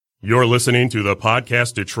You're listening to the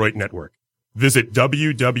Podcast Detroit Network. Visit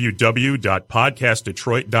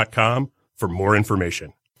www.podcastdetroit.com for more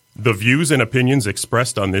information. The views and opinions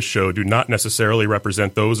expressed on this show do not necessarily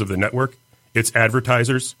represent those of the network, its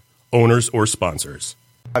advertisers, owners, or sponsors.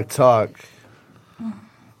 Talk.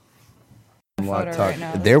 Right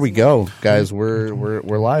now. There we go, guys. We're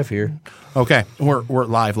live here. Okay, we're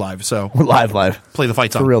live. So We're live. play the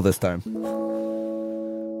fight song For real this time.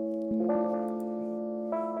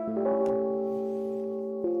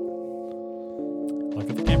 Look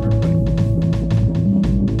at the camera.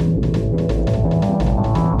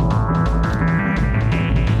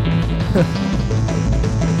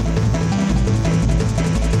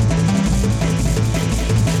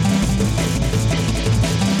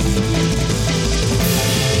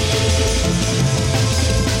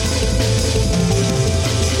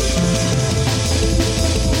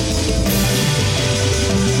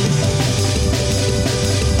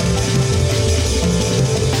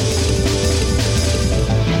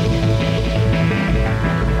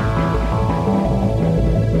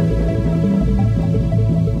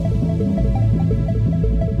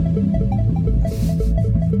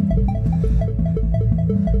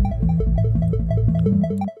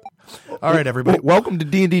 All right, everybody. Welcome to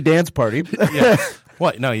D&D Dance Party. Yeah.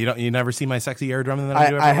 What? No, you don't. You never see my sexy air drum that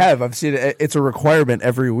I do. I have. I've seen it. It's a requirement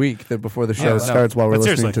every week that before the show starts while we're But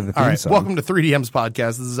listening seriously, to the all theme right, song. welcome to 3DM's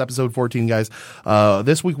podcast. This is episode 14, guys.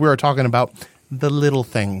 This week we are talking about the little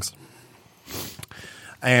things.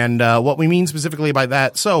 And what we mean specifically by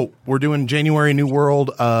that, so we're doing January New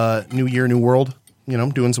World, New Year, New World,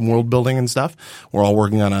 doing some world building and stuff. We're all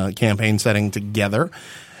working on a campaign setting together.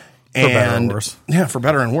 For better or worse. Yeah, for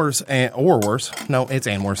better and worse, or worse. No, it's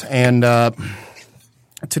and worse. And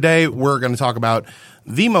today we're going to talk about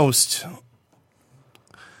the most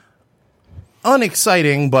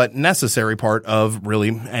unexciting but necessary part of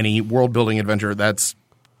really any world-building adventure. That's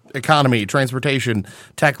economy, transportation,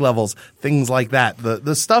 tech levels, things like that.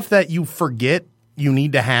 The stuff that you forget you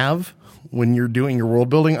need to have when you're doing your world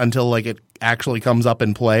building until it actually comes up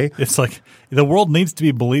in play. It's like the world needs to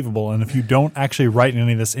be believable, and if you don't actually write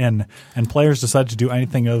any of this in, and players decide to do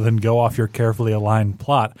anything other than go off your carefully aligned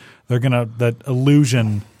plot, that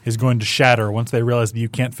illusion is going to shatter once they realize that you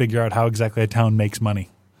can't figure out how exactly a town makes money.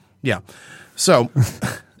 Yeah. So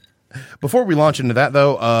before we launch into that,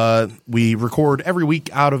 though, we record every week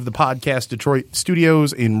out of the Podcast Detroit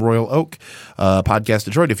studios in Royal Oak. Podcast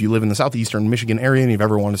Detroit, if you live in the southeastern Michigan area and you've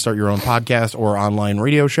ever wanted to start your own podcast or online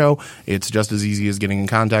radio show, it's just as easy as getting in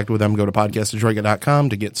contact with them. Go to podcastdetroit.com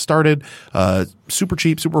to get started. Super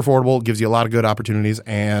cheap, super affordable, gives you a lot of good opportunities,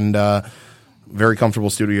 and very comfortable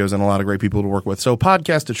studios and a lot of great people to work with. So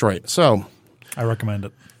Podcast Detroit. So I recommend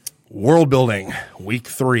it. world building, week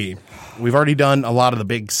 3. We've already done a lot of the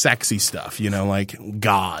big sexy stuff, like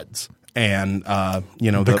gods and,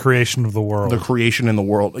 the creation of the world. The creation in the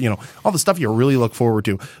world, all the stuff you really look forward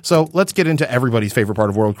to. So let's get into everybody's favorite part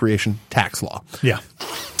of world creation, tax law. Yeah.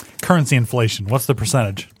 Currency inflation. What's the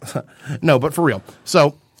percentage? No, but for real.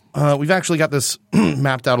 So we've actually got this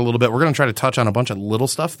mapped out a little bit. We're going to try to touch on a bunch of little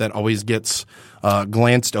stuff that always gets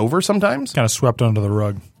glanced over sometimes. Kind of swept under the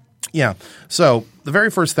rug. Yeah. So the very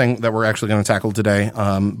first thing that we're actually going to tackle today,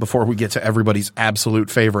 before we get to everybody's absolute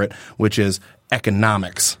favorite, which is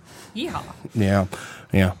economics. Yeehaw.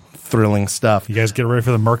 Yeah. Thrilling stuff. You guys get ready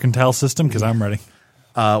for the mercantile system? Because I'm ready.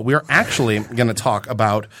 We're actually going to talk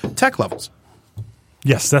about tech levels.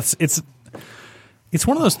 Yes, it's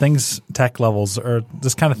one of those things, tech levels, or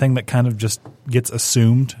this kind of thing that kind of just gets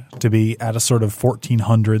assumed to be at a sort of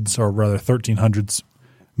 1400s or rather 1300s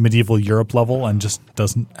medieval Europe level and just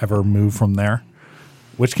doesn't ever move from there,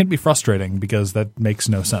 which can be frustrating because that makes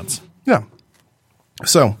no sense. Yeah.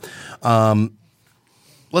 So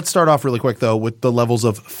let's start off really quick, though, with the levels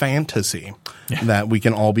of fantasy that we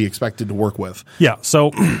can all be expected to work with. Yeah.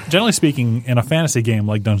 So generally speaking, in a fantasy game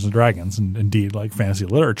like Dungeons & Dragons, and indeed like fantasy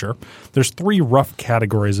literature, there's 3 rough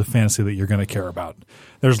categories of fantasy that you're going to care about.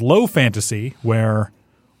 There's low fantasy where,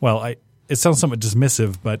 it sounds somewhat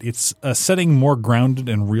dismissive, but it's a setting more grounded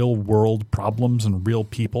in real-world problems and real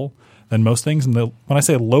people than most things. And when I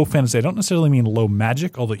say low fantasy, I don't necessarily mean low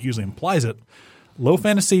magic, although it usually implies it. Low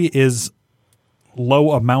fantasy is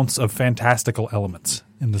low amounts of fantastical elements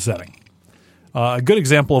in the setting. A good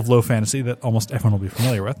example of low fantasy that almost everyone will be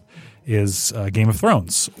familiar with is Game of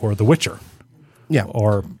Thrones or The Witcher. Yeah.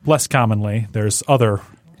 Or less commonly, there's other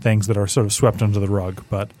things that are sort of swept under the rug,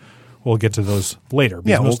 but we'll get to those later.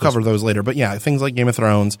 Yeah, we'll cover those later. But yeah, things like Game of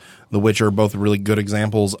Thrones, The Witcher, both really good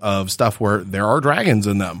examples of stuff where there are dragons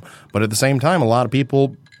in them. But at the same time, a lot of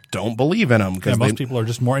people don't believe in them. Most people are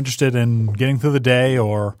just more interested in getting through the day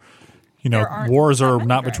or You know, There aren't wars that are many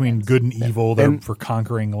not between dragons. good and evil. They're And- for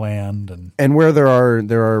conquering land. And where there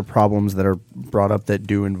are problems that are brought up that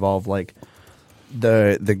do involve like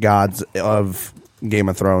the gods of Game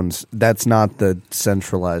of Thrones, that's not the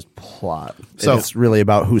centralized plot. So- It's really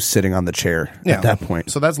about who's sitting on the chair at that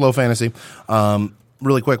point. So that's low fantasy.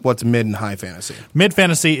 Really quick, what's mid and high fantasy? Mid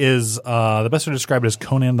fantasy is the best way to describe it is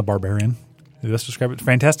Conan the Barbarian. The best way to describe it.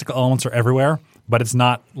 Fantastical elements are everywhere, but it's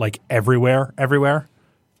not like everywhere.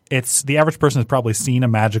 It's the average person has probably seen a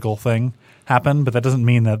magical thing happen, but that doesn't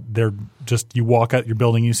mean that they're just you walk out your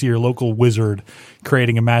building, you see your local wizard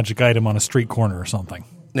creating a magic item on a street corner or something.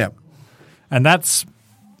 Yeah. And that's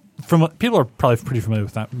from people are probably pretty familiar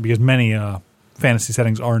with that because many fantasy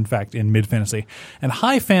settings are in fact in mid fantasy. And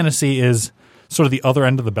high fantasy is sort of the other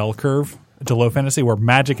end of the bell curve to low fantasy, where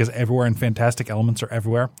magic is everywhere and fantastic elements are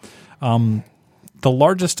everywhere. The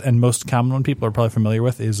largest and most common one people are probably familiar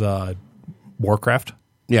with is Warcraft.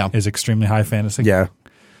 Yeah. Is extremely high fantasy. Yeah.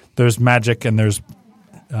 There's magic and there's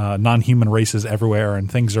non-human races everywhere, and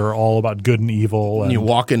things are all about good and evil. And You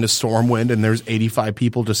walk into Stormwind and there's 85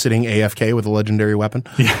 people just sitting AFK with a legendary weapon.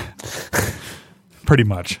 pretty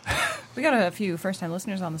much. We got a few first-time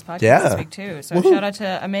listeners on this podcast Yeah. this week, too. So shout out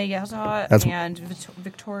to Ame Yaza That's- and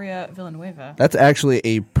Victoria Villanueva. That's actually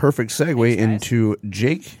a perfect segue Thanks, guys. into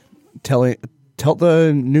Jake tell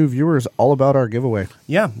the new viewers all about our giveaway.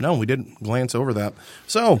 Yeah, no, we did glance over that.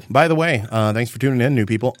 So, by the way, thanks for tuning in, new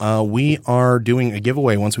people. We are doing a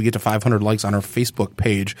giveaway once we get to 500 likes on our Facebook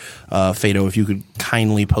page. Fado, if you could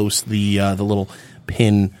kindly post the little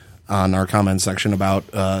pin on our comments section about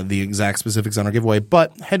the exact specifics on our giveaway.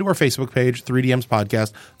 But head to our Facebook page, 3DMs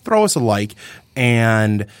Podcast, throw us a like,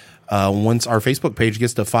 and once our Facebook page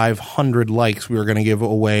gets to 500 likes, we are going to give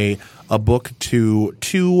away a book to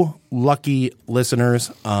 2 lucky listeners.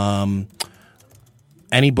 Any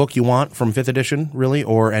book you want from 5th edition, really,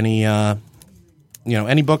 or any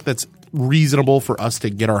any book that's reasonable for us to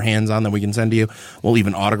get our hands on that we can send to you. We'll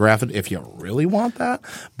even autograph it if you really want that.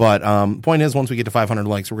 But point is, once we get to 500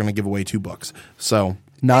 likes, we're going to give away 2 books. So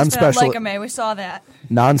Non-special, Like Ame, we saw that.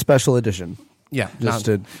 non-special edition. yeah, Just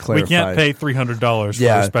to clarify. We can't pay $300 for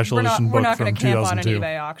Yeah. a special We're edition not book going from to camp on an 2002.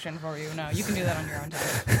 eBay auction for you. No, you can do that on your own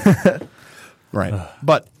time. right.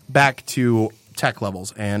 But back to tech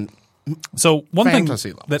levels and So one Fantasy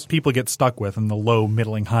thing levels. that people get stuck with in the low,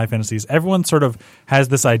 middling, high fantasies, everyone sort of has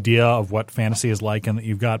this idea of what fantasy is like, and that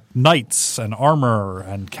you've got knights and armor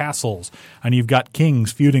and castles, and you've got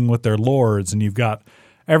kings feuding with their lords, and you've got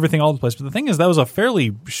everything all over the place. But the thing is, that was a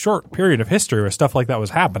fairly short period of history where stuff like that was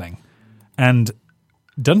happening. And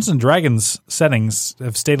Dungeons and Dragons settings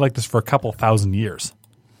have stayed like this for a couple thousand years,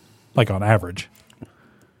 like on average.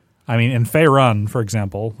 I mean, in Faerun, for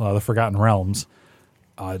example, the Forgotten Realms,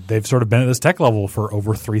 they've sort of been at this tech level for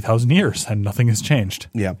over 3,000 years, and nothing has changed.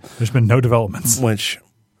 Yeah. There's been no developments. which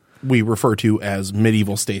we refer to as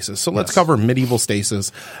medieval stasis. So let's cover medieval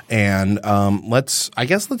stasis, and let's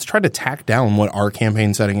try to tack down what our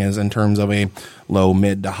campaign setting is in terms of a low,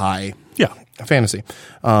 mid to high Yeah. fantasy.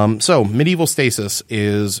 So medieval stasis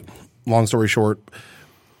is, long story short,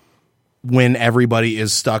 when everybody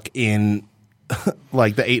is stuck in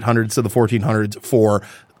like the 800s to the 1400s for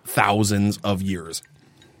thousands of years.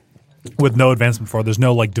 With no advancement before. There's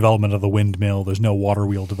no like development of the windmill. There's no water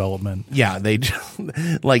wheel development. Yeah, they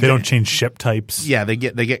like They don't change ship types. Yeah, they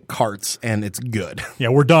get carts and it's good. Yeah,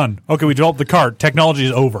 we're done. Okay, we developed the cart. Technology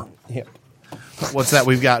is over. Yeah. What's that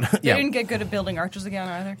we've got? They Yeah. didn't get good at building arches again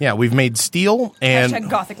either. Yeah, we've made steel and Hashtag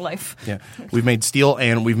Gothic life. yeah, we've made steel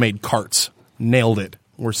and we've made carts. Nailed it.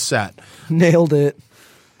 We're set. Nailed it.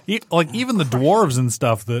 Like even the dwarves and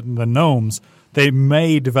stuff, the gnomes, they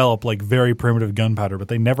may develop like very primitive gunpowder, but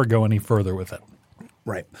they never go any further with it.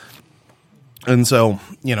 Right. And so,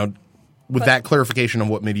 with that clarification of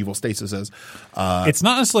what medieval stasis is, It's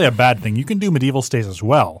not necessarily a bad thing. You can do medieval stasis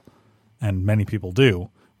well, and many people do.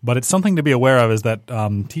 But it's something to be aware of is that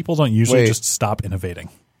people don't usually Wait. just stop innovating.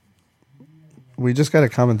 We just got a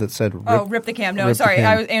comment that said, Rip the cam. No, rip the sorry.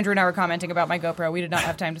 cam. Andrew and I were commenting about my GoPro. We did not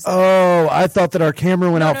have time to say Oh, I thought that our camera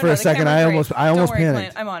went No, out no, for no, a the second. I camera's almost great. Don't worry,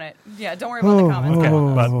 panicked. Clint, I'm on it. Yeah, don't worry about the comments. Okay,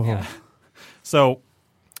 but Yeah. so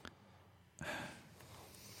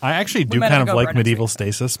I actually do might kind have of GoPro like next medieval week.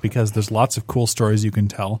 stasis because there's lots of cool stories you can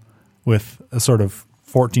tell with a sort of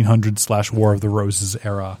 1400 / War of the Roses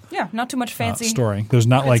era Yeah, not too much fancy story. There's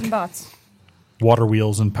not bits like and bots. water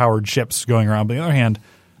wheels and powered ships going around. But on the other hand,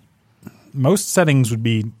 most settings would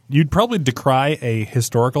be you'd probably decry a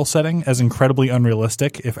historical setting as incredibly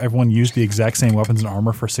unrealistic if everyone used the exact same weapons and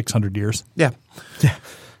armor for 600 years. yeah.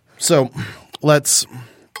 So let's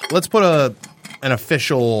put an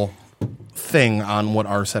official thing on what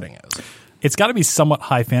our setting is. It's got to be somewhat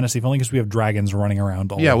high fantasy, if only because we have dragons running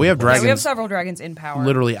around. Yeah, we have Yeah, dragons we have several dragons in power.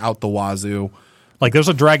 literally out the wazoo. Like there's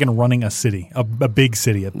a dragon running a city, a big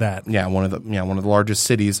city at that. Yeah, one of the largest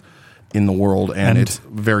cities in the world, and it's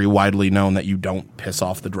very widely known that you don't piss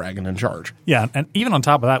off the dragon in charge. Yeah, and even on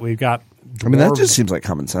top of that, we've got. I mean, that dwarves. just seems like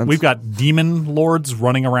common sense. We've got demon lords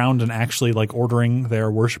running around and actually like ordering their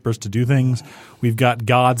worshippers to do things. We've got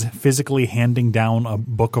gods physically handing down a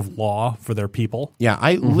book of law for their people. Yeah,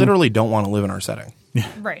 I literally don't want to live in our setting.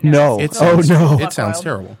 Right. No. It Oh, sounds, no. It sounds Wild.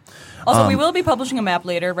 terrible. Also, we will be publishing a map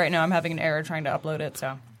later. Right now, I'm having an error trying to upload it.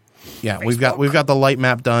 So Yeah, we've got the light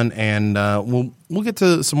map done, and we'll get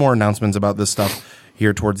to some more announcements about this stuff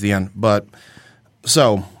here towards the end. But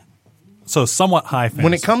so somewhat high fantasy.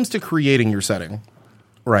 when it comes to creating your setting,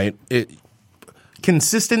 right?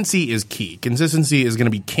 Consistency is key. Consistency is going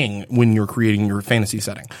to be king when you're creating your fantasy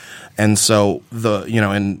setting. And so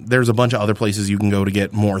and there's a bunch of other places you can go to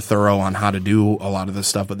get more thorough on how to do a lot of this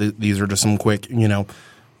stuff, but these are just some quick,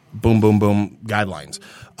 boom, boom, boom guidelines.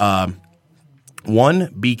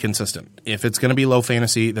 One, be consistent. If it's going to be low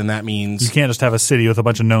fantasy, then that means you can't just have a city with a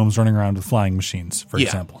bunch of gnomes running around with flying machines, for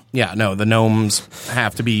example. Yeah, no, the gnomes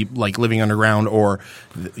have to be like living underground, or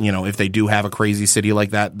if they do have a crazy city like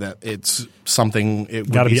that it's something.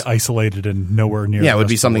 It Got to be isolated and nowhere near. Yeah, it the would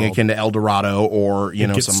be rest of the something world. akin to El Dorado, or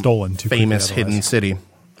gets some stolen too quickly famous hidden otherwise. city,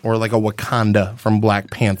 or like a Wakanda from Black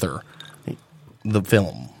Panther, the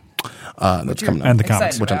film that's coming up, And the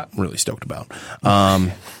comics. excited which about. I'm really stoked about.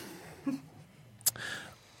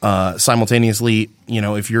 Simultaneously,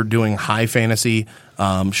 if you're doing high fantasy,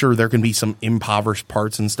 sure, there can be some impoverished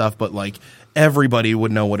parts and stuff, but like everybody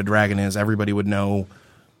would know what a dragon is. Everybody would know.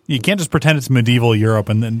 You can't just pretend it's medieval Europe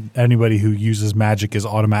and then anybody who uses magic is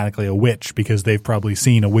automatically a witch because they've probably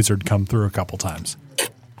seen a wizard come through a couple times.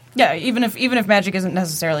 yeah, even if magic isn't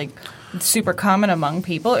necessarily super common among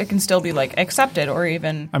people, it can still be like accepted or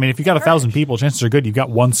even I mean, if you got 1,000 people, chances are good you've got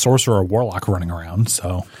one sorcerer or warlock running around.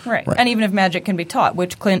 So right. And even if magic can be taught,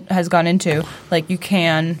 which Clint has gone into, like you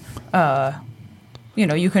can,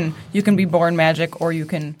 you can be born magic, or you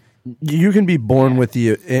can. You can be born with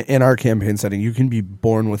in our campaign setting, you can be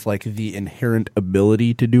born with like the inherent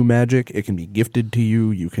ability to do magic. It can be gifted to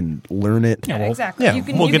you. You can learn it. Yeah, exactly. yeah, You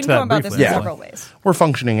can, we'll you get can to go that about this briefly, in yeah. several ways. We're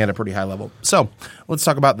functioning at a pretty high level. So let's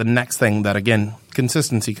talk about the next thing that, again,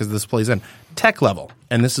 consistency, because this plays in tech level.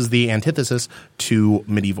 And this is the antithesis to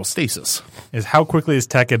medieval stasis. is how quickly is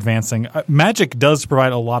tech advancing? Magic does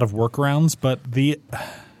provide a lot of workarounds, but the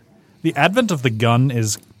advent of the gun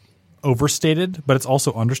is overstated, but it's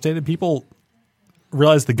also understated. People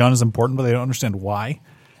realize the gun is important, but they don't understand why.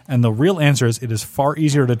 And the real answer is it is far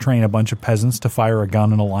easier to train a bunch of peasants to fire a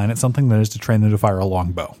gun in a line at something than it is to train them to fire a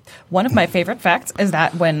longbow. One of my favorite facts is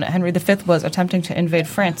that when Henry V was attempting to invade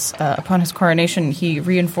France, upon his coronation, he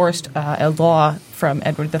reinforced a law from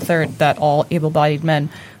Edward III that all able-bodied men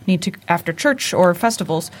need to, after church or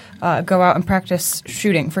festivals, go out and practice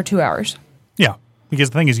shooting for 2 hours. Yeah, because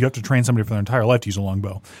the thing is you have to train somebody for their entire life to use a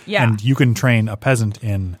longbow. Yeah. And you can train a peasant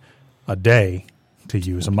in a day to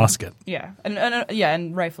use a musket. Yeah,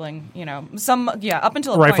 and rifling. Up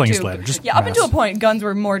until a Rifling point is too. later, just up until a mass. point, guns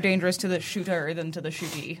were more dangerous to the shooter than to the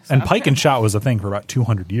shootee. So. And pike and shot was a thing for about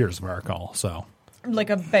 200 years, if I recall. So like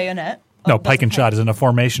a bayonet. no, Oh, pike that's and a shot is in a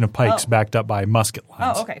formation of pikes Oh. backed up by musket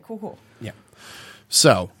lines. Oh, okay, cool. Yeah.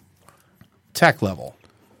 So, tech level.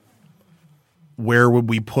 Where would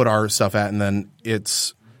we put our stuff at? And then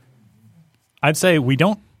it's I'd say we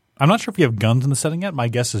don't. I'm not sure if we have guns in the setting yet. My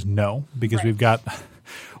guess is no, because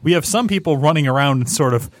we have some people running around in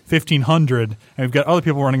sort of 1500, and we've got other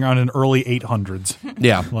people running around in early 800s.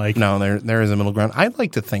 yeah. Like- no, there is a middle ground. I'd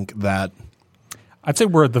like to think that. I'd say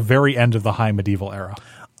we're at the very end of the high medieval era.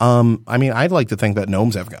 I'd like to think that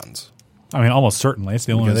gnomes have guns. I mean, almost certainly. It's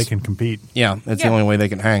the only way Because- they can compete. Yeah, it's the Yeah. only way they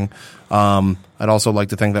can hang. I'd also like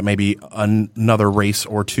to think that maybe another race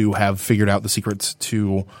or two have figured out the secrets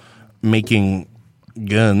to making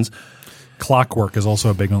guns. Clockwork is also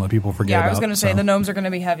a big one that people forget about. Yeah, I was going to say so. the gnomes are going to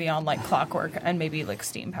be heavy on like clockwork and maybe like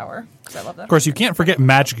steam power, because I love that. Of course, you can't forget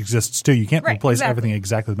magic exists too. You can't Right, replace exactly. everything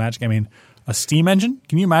exactly with magic. I mean, a steam engine.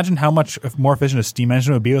 Can you imagine how much more efficient a steam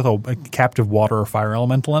engine would be with a captive water or fire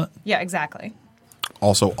elemental in it? Yeah, exactly.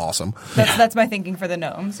 Also awesome. That's my thinking for the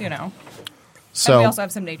gnomes. And So we also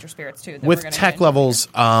have some nature spirits too. That we're with gonna tech get into. levels,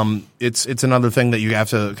 it's another thing that you have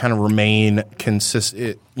to kind of remain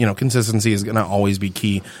consistent. Consistency is going to always be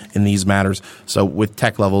key in these matters. So with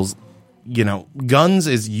tech levels, guns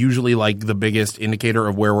is usually like the biggest indicator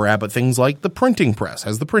of where we're at. But things like the printing press,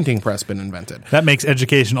 has the printing press been invented? That makes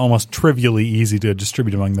education almost trivially easy to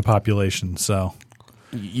distribute among the population. So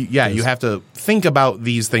you have to think about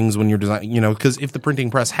these things when you're designing, because if the printing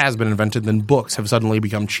press has been invented, then books have suddenly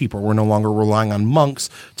become cheaper. We're no longer relying on monks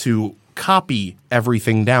to copy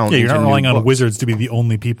everything down. Yeah, you're into not new relying on books. wizards to be the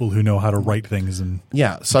only people who know how to write things. And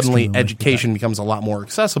Yeah, suddenly extremely education becomes a lot more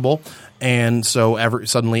accessible, and so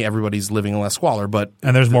suddenly everybody's living in less squalor.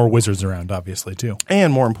 and there's more wizards around, obviously, too.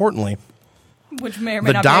 And more importantly, Which may or may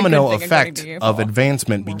the not be a domino good thing effect according to you, of Paul.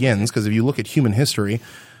 advancement begins, because if you look at human history,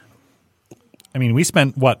 I mean, we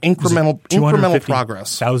spent, incremental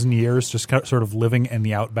progress. 1,000 years just sort of living in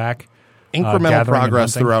the outback. incremental gathering and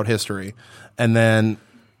progress hunting. throughout history. And then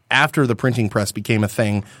after the printing press became a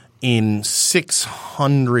thing, in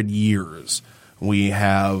 600 years, we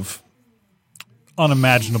have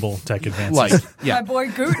Unimaginable tech advances. My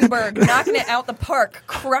boy Gutenberg knocking it out the park,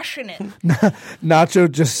 crushing it.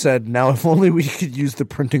 Nacho just said, "Now if only we could use the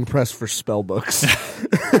printing press for spell books."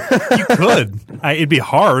 You could. It'd be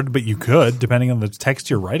hard, but you could, depending on the text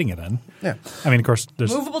you're writing it in. Yeah. I mean, of course,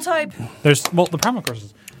 Movable type. the problem, of course,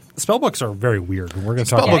 is spellbooks are very weird. We're going to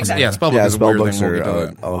talk spell about books. that. exactly. Yeah, spell book Yeah, is a spell weird books thing. are We'll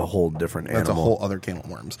get to that. a whole different That's animal. a whole other can of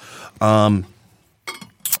worms.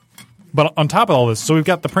 But on top of all this, so we've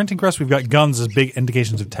got the printing press, we've got guns as big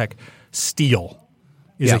indications of tech. Steel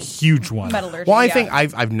is Yeah. a huge one. Metallurgy. Well, I yeah. think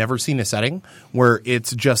I've never seen a setting where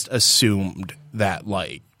it's just assumed that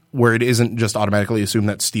where it isn't just automatically assumed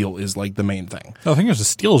that steel is the main thing. The thing is,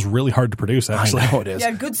 steel is really hard to produce, actually. I know it is.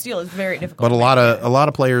 Yeah, good steel is very difficult. But a to lot make.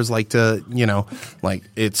 of players like to,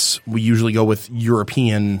 we usually go with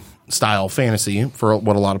European style fantasy for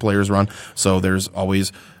what a lot of players run. So there's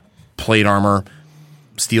always plate armor,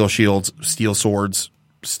 steel shields, steel swords,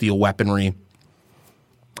 steel weaponry.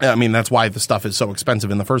 I mean, that's why the stuff is so expensive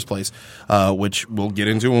in the first place, which we'll get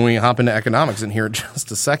into when we hop into economics in here in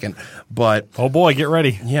just a second. But Oh boy, get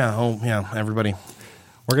ready. yeah, everybody.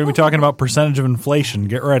 We're going to be talking about percentage of inflation.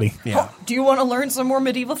 Get ready. Yeah. Do you want to learn some more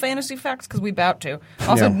medieval fantasy facts? Because we about to.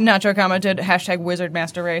 Also, Nacho commented, #Wizard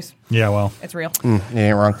Master Race. Yeah, well, It's real. You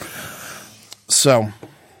ain't wrong. So,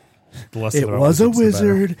 the less It about was a wizards, the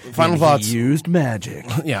better. wizard. Final and thoughts. He used magic.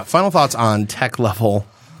 yeah, final thoughts on tech level.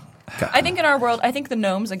 I think in our world, I think the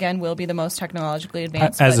gnomes, again, will be the most technologically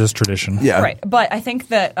advanced. As but- is tradition. Yeah. Right. But I think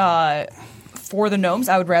that for the gnomes,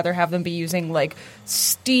 I would rather have them be using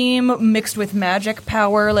steam mixed with magic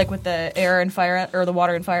power, with the air and fire or the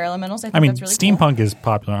water and fire elementals. I think I mean, that's really cool. steampunk is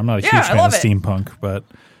popular. I'm not a Yeah, huge I fan love of it. steampunk, but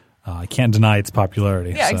I can't deny its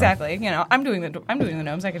popularity. Yeah, so. exactly. I'm doing the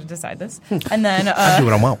gnomes. I get to decide this, and then Do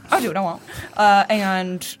what I want. I'll do what I want.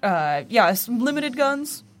 Some limited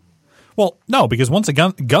guns. Well, no, because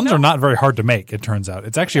guns are not very hard to make. It turns out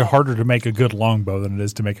it's actually harder to make a good longbow than it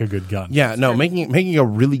is to make a good gun. Yeah, no, making a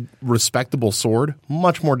really respectable sword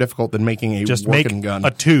much more difficult than making a Just make working gun.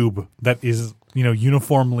 a tube that is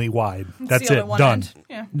uniformly wide. That's Seal it. at one Done. end.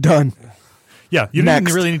 Yeah. Done. Yeah, you don't even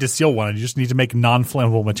Next. really need to seal one end. You just need to make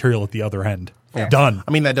non-flammable material at the other end. Done.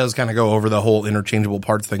 I mean, that does kind of go over the whole interchangeable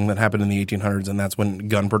parts thing that happened in the 1800s, and that's when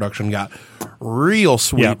gun production got real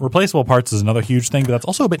sweet. Yeah, replaceable parts is another huge thing, but that's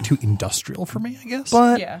also a bit too industrial for me, I guess.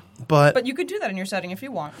 Yeah. But But you could do that in your setting if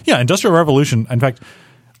you want. yeah, Industrial Revolution. In fact,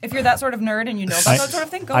 If you're that sort of nerd and you know about that sort of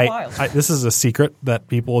thing, go wild. this is a secret that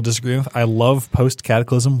people will disagree with. I love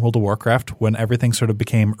post-Cataclysm World of Warcraft when everything sort of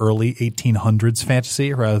became early 1800s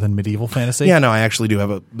fantasy rather than medieval fantasy. yeah, no, I actually do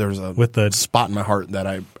have there's a With the- spot in my heart that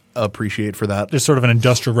I appreciate for that. There's sort of an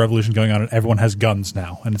industrial revolution going on, and everyone has guns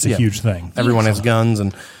now, and it's a Yeah. huge thing. Everyone has guns,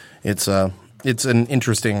 and it's an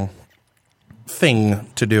interesting thing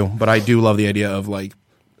to do. But I do love the idea of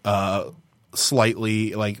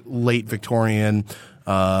slightly late Victorian.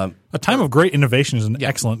 A time of great innovation is an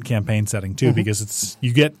excellent campaign setting too, because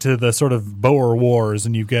you get to the sort of Boer Wars,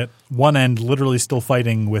 and you get one end literally still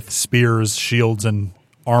fighting with spears, shields, and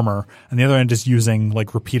armor, and the other end is using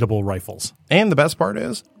repeatable rifles. And the best part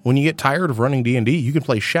is, when you get tired of running D&D, you can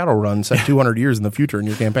play Shadowrun set 200 years in the future in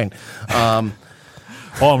your campaign. I'm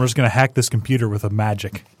just going to hack this computer with a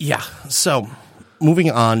magic. Yeah. So,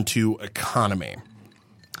 moving on to economy.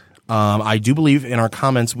 I do believe in our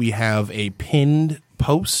comments we have a pinned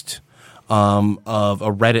post of a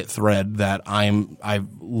Reddit thread that I've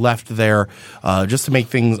left there just to make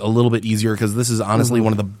things a little bit easier, because this is honestly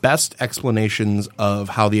one of the best explanations of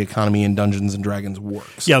how the economy in Dungeons and Dragons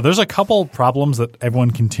works. Yeah, there's a couple problems that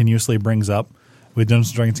everyone continuously brings up with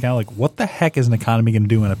Dungeons & Dragons Kind of what the heck is an economy going to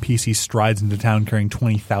do when a PC strides into town carrying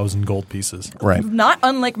 20,000 gold pieces? Right. Not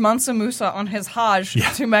unlike Mansa Musa on his Hajj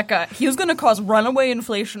to Mecca. He was going to cause runaway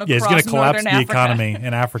inflation Yeah, across he's going to collapse northern the Africa. economy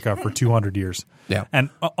in Africa for 200 years. Yeah. And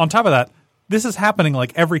on top of that, this is happening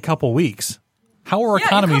every couple weeks. How are Yeah,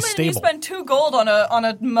 economies you come in and stable? you spend 2 gold on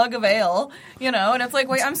a mug of ale, and it's like,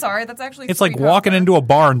 wait, I'm sorry, that's actually It's 3 like walking copper. into a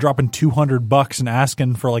bar and dropping $200 and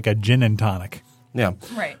asking for like a gin and tonic. Yeah.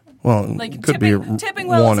 Right. Well, Like it could be tipping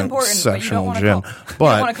well one is important, but you don't exceptional want gin. to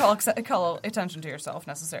But call attention to yourself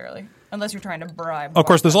necessarily, unless you're trying to bribe. Of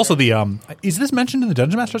course, there's also bartenders. the is this mentioned in the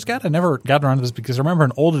Dungeon Master's Guide? I never got around to this because I remember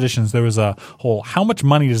in old editions there was a whole how much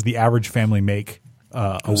money does the average family make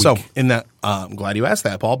a week? So in that, I'm glad you asked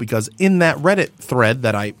that, Paul, because in that Reddit thread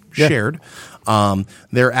that I shared,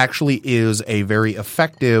 there actually is a very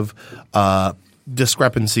effective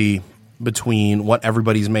discrepancy between what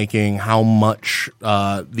everybody's making, how much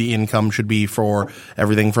the income should be for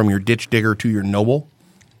everything from your ditch digger to your noble.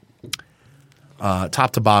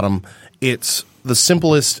 Top to bottom, it's the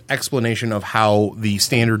simplest explanation of how the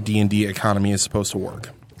standard D&D economy is supposed to work.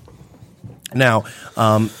 Now,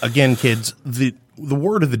 again, kids, the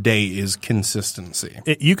word of the day is consistency.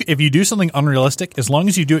 If you do something unrealistic, as long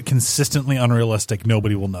as you do it consistently unrealistic,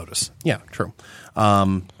 nobody will notice. Yeah, true.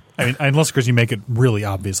 I mean, unless, of course, you make it really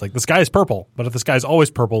obvious. Like, the sky is purple. But if the sky is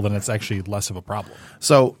always purple, then it's actually less of a problem.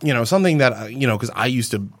 So, something that, because I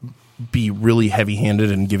used to be really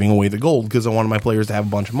heavy-handed in giving away the gold because I wanted my players to have a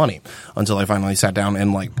bunch of money until I finally sat down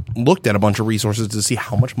and, looked at a bunch of resources to see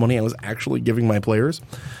how much money I was actually giving my players.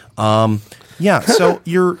 So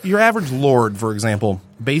your average lord, for example,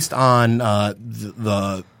 based on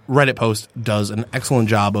the Reddit post does an excellent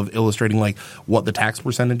job of illustrating what the tax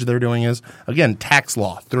percentage they're doing is. Again, tax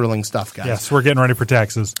law, thrilling stuff, guys. Yes, we're getting ready for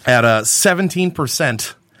taxes. At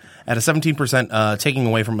 17%, taking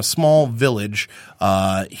away from a small village,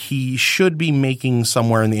 he should be making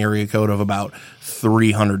somewhere in the area code of about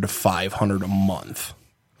 $300 to $500 a month.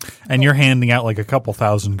 And you're handing out like a couple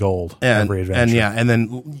thousand gold every adventure. And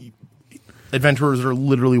then adventurers are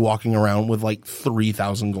literally walking around with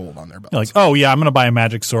 3,000 gold on their belts. You're like, oh yeah, I'm going to buy a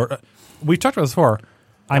magic sword. We've talked about this before.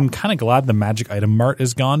 I'm kind of glad the magic item mart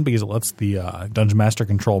is gone because it lets the Dungeon Master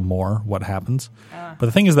control more what happens. But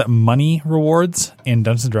the thing is that money rewards in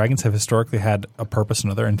Dungeons & Dragons have historically had a purpose.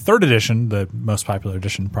 Another in 3rd edition, the most popular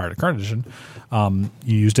edition prior to current edition,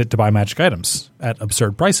 you used it to buy magic items at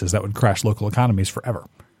absurd prices that would crash local economies forever.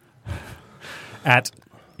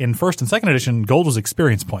 In 1st and 2nd edition, gold was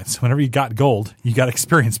experience points. Whenever you got gold, you got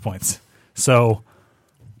experience points. So,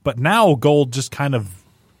 but now gold just kind of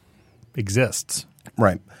exists.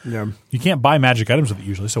 Right. Yeah. You can't buy magic items with it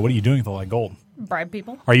usually. So what are you doing with all that gold? bribe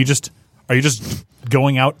people. Are you just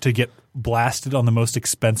going out to get blasted on the most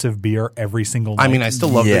expensive beer every single night? I mean, I still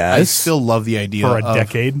love Yes. I still love the idea for a of,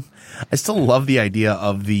 decade. I still love the idea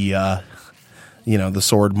of the the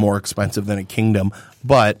sword more expensive than a kingdom,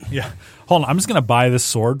 but Yeah. Hold on. I'm just going to buy this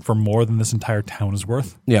sword for more than this entire town is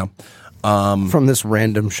worth. yeah. From this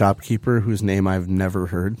random shopkeeper whose name I've never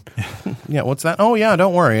heard. Yeah, what's that? Oh yeah,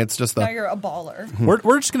 don't worry. It's just Now the you're a baller.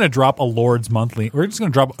 We're just going to drop a lord's monthly. We're just going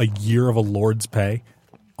to drop a year of a lord's pay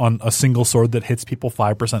on a single sword that hits people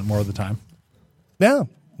 5% more of the time. yeah.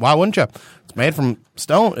 Why wouldn't you? It's made from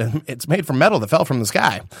stone. It's made from metal that fell from the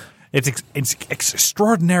sky. It's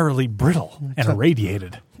extraordinarily brittle and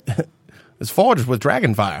irradiated. It's forged with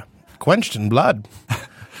dragon fire, quenched in blood.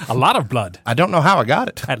 A lot of blood. I don't know how I got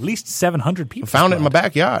it. At least 700 people. Found it in my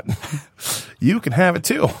backyard. You can have it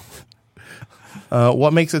too.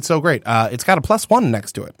 What makes it so great? It's got a +1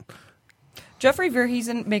 next to it. Jeffrey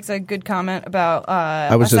Verheesen makes a good comment about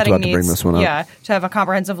I was just about to bring this one up. Yeah, to have a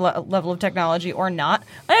comprehensive level of technology or not.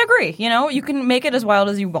 I agree. You can make it as wild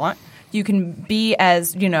as you want. You can be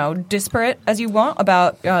as, disparate as you want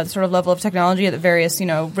about the sort of level of technology that various,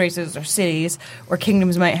 races or cities or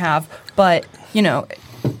kingdoms might have. But,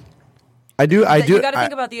 I do. you got to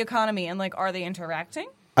think about the economy and, are they interacting?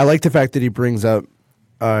 I like the fact that he brings up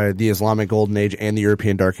the Islamic Golden Age and the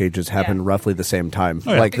European Dark Ages happened Yeah. roughly the same time.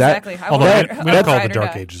 Oh, yeah. Like Exactly. that. Although That- we don't that's call it ride the or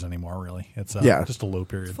Dark die. Ages anymore, really. It's Yeah. just a low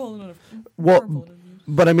period. Well,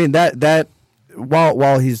 but I mean that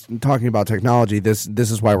while he's talking about technology, this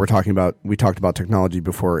is why we talked about technology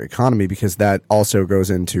before economy, because that also goes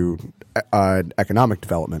into economic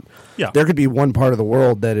development. Yeah. There could be one part of the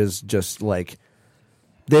world that is just like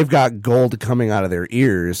they've got gold coming out of their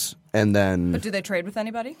ears, and then But do they trade with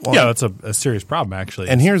anybody? Yeah, that's a serious problem, actually.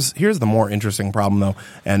 And here's the more interesting problem, though,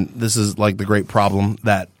 and this is the great problem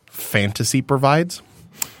that fantasy provides.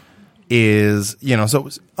 Is so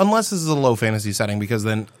unless this is a low fantasy setting, because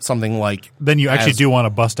then something like then you actually as- do want to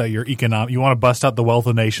bust out your economic. You want to bust out the wealth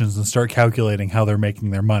of nations and start calculating how they're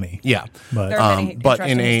making their money. yeah. But There are many But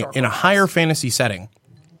in interesting a historical higher facts. fantasy setting,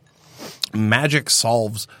 magic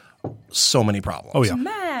solves so many problems. oh yeah,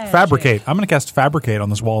 Fabricate. I'm going to cast Fabricate on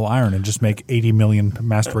this wall of iron and just make 80 million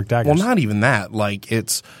Masterwork daggers. Well, not even that. Like,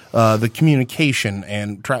 it's the communication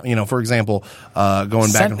and, for example,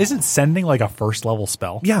 going back. Isn't sending like a first level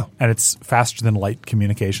spell? Yeah. And it's faster than light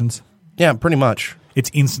communications. Yeah, pretty much. It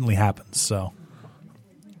instantly happens. So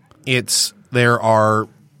there are,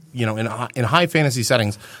 in high fantasy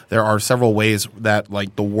settings, there are several ways that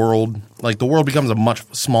the world becomes a much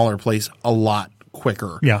smaller place a lot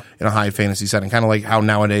quicker. Yeah. In a high fantasy setting, kind of like how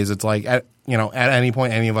nowadays it's like at any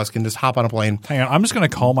point any of us can just hop on a plane. Hang on, I'm just going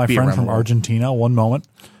to call my Be friend around from the world. Argentina. 1 moment.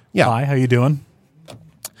 Yeah. Hi, how you doing?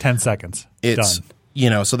 10 seconds. It's Done.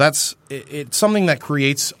 So it's something that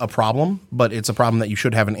creates a problem, but it's a problem that you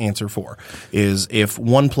should have an answer for. Is if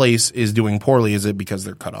one place is doing poorly, is it because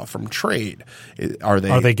they're cut off from trade? Are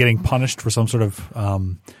they getting punished for some sort of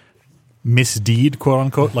misdeed, quote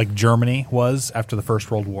unquote, like Germany was after the First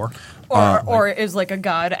World War? Or is like a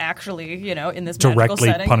god actually, in this magical Directly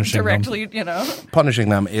setting, punishing them. punishing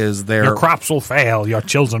them? Is Your crops will fail, your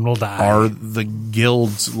children will die. Are the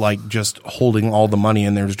guilds just holding all the money,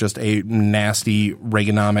 and there's just a nasty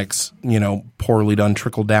Reaganomics, poorly done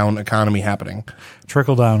trickle down economy happening?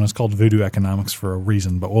 Trickle down is called voodoo economics for a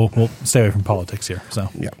reason, but we'll stay away from politics here. So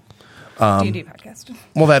Yeah. D&D podcast.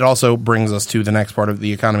 Well, that also brings us to the next part of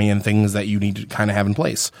the economy and things that you need to kind of have in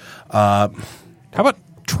place. How about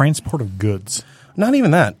transport of goods? Not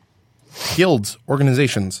even that. Guilds,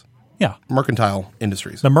 organizations, Yeah, mercantile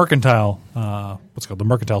industries. the mercantile, the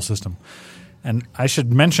mercantile system. And I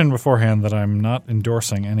should mention beforehand that I'm not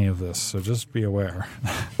endorsing any of this, so just be aware.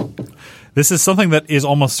 This is something that is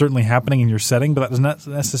almost certainly happening in your setting, but that does not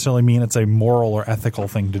necessarily mean it's a moral or ethical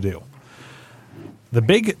thing to do. The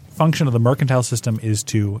big function of the mercantile system is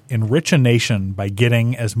to enrich a nation by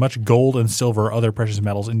getting as much gold and silver or other precious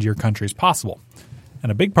metals into your country as possible. And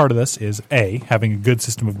a big part of this is A, having a good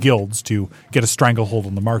system of guilds to get a stranglehold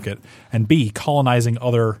on the market, and B, colonizing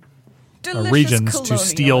other regions to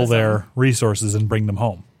steal their resources and bring them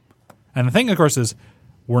home. And the thing, of course, is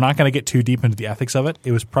we're not going to get too deep into the ethics of it.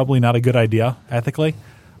 It was probably not a good idea ethically,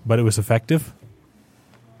 but it was effective.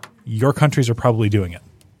 Your countries are probably doing it.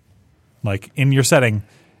 Like, in your setting,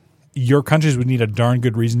 your countries would need a darn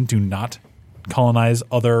good reason to not colonize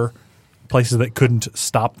other places that couldn't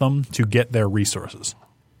stop them to get their resources.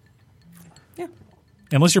 Yeah.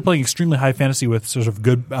 Unless you're playing extremely high fantasy with sort of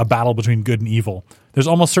a battle between good and evil, there's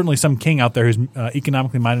almost certainly some king out there who's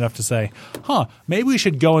economically minded enough to say, maybe we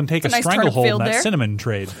should go and take a nice stranglehold in turnip that field cinnamon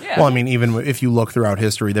trade. Yeah. Well, I mean, even if you look throughout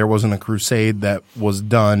history, there wasn't a crusade that was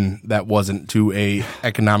done that wasn't to a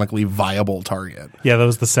economically viable target. Yeah, that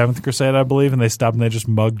was the Seventh Crusade, I believe, and they stopped and they just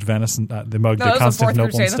mugged Venice and they mugged No, that was the Fourth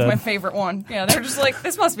Constantinople Crusade. instead. That's my favorite one. Yeah, they're just like,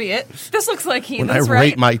 this must be it. This looks like When heathens, I right?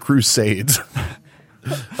 rate my crusades,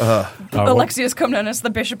 Alexius Comnenus, the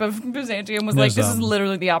Bishop of Byzantium, was like, There's, this is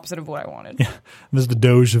literally the opposite of what I wanted. There's the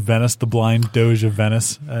Doge of Venice, the blind Doge of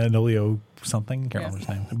Venice, Nolio something. Can't remember his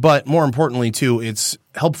name. but more importantly, too, it's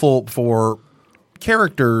helpful for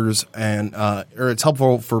characters or it's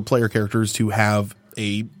helpful for player characters to have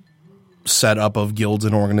a setup of guilds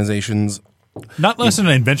and organizations. Not less than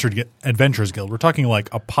an adventurers guild. We're talking like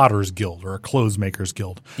a potter's guild or a clothes maker's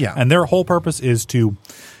guild. Yeah. And their whole purpose is to,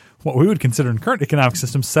 what we would consider in current economic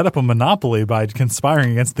systems, set up a monopoly by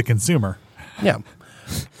conspiring against the consumer. Yeah.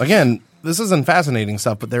 Again, this isn't fascinating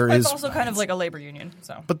stuff, but It's also kind of like a labor union.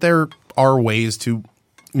 So but there are ways to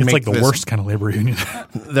It's make like the this- worst kind of labor union.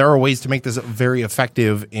 There are ways to make this very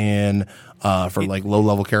effective in for low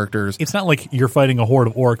level characters. It's not like you're fighting a horde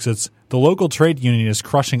of orcs. It's the local trade union is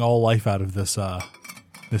crushing all life out of this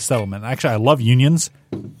this settlement. Actually, I love unions.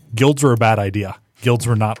 Guilds are a bad idea. Guilds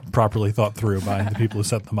were not properly thought through by the people who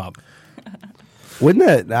set them up.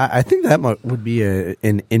 Wouldn't that? I think that would be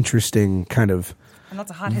an interesting kind of and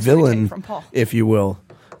that's a hot history villain, take from Paul. if you will.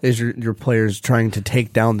 Is your players trying to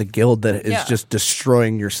take down the guild that is Yeah. just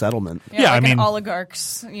destroying your settlement? Yeah, Yeah, like I mean, an oligarchs,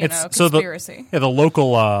 So conspiracy. the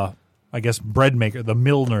local, I guess, bread maker, the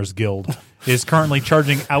Milliners Guild, is currently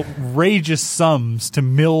charging outrageous sums to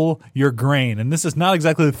mill your grain, and this is not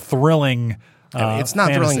exactly thrilling. It's not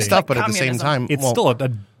thrilling fantasy. stuff, but at the same Communism. time, It's still a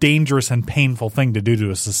dangerous and painful thing to do to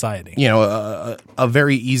a society. a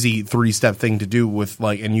very easy 3-step thing to do with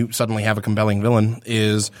and you suddenly have a compelling villain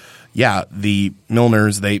is, the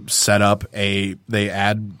milliners, they they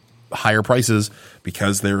add higher prices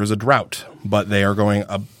because there is a drought, but they are going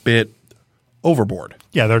a bit overboard.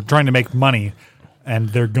 Yeah, they're trying to make money, and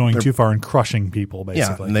they're going too far and crushing people, Yeah,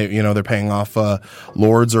 basically. and they're paying off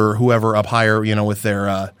lords or whoever up higher, with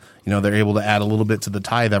their they're able to add a little bit to the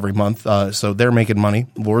tithe every month. So they're making money.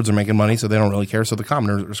 Lords are making money, so they don't really care. So the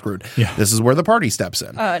commoners are screwed. Yeah. This is where the party steps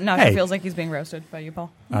in. Nacho Hey. feels like he's being roasted by you,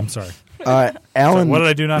 Paul. I'm sorry. Alan, What did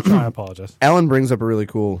I do? Not try. I apologize. Alan brings up a really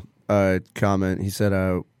cool comment. He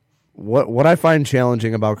said, what I find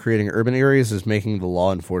challenging about creating urban areas is making the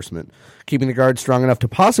law enforcement, keeping the guards strong enough to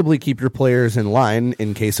possibly keep your players in line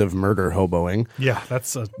in case of murder hoboing, Yeah,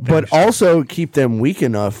 that's a but also keep them weak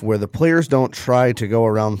enough where the players don't try to go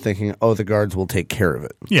around thinking, oh, the guards will take care of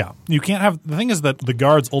it. Yeah, you can't have. The thing is that the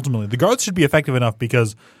guards should be effective enough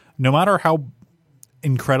because no matter how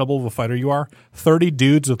incredible of a fighter you are, 30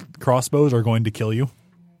 dudes with crossbows are going to kill you.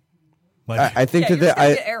 Like, I think Yeah, that you're just gonna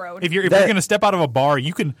I, get arrowed. if you're that- going to step out of a bar,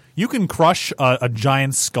 you can crush a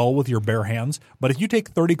giant skull with your bare hands. But if you take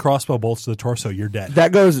 30 crossbow bolts to the torso, you're dead.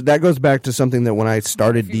 that goes back to something that when I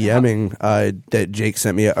started DMing, that Jake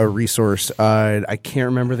sent me a resource. I can't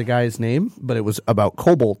remember the guy's name, but it was about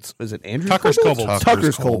kobolds. Is it Andrew? Tucker's Kobolds.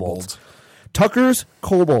 Tucker's kobolds. Tucker's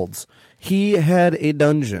kobolds. He had a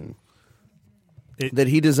dungeon that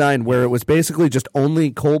he designed where it was basically just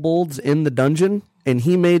only kobolds in the dungeon, and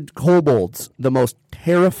he made kobolds the most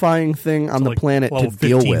terrifying thing on the Like planet to level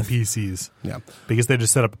deal 15 with. PCs. Yeah. Because they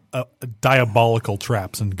just set up diabolical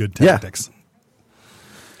traps and good Yeah. tactics.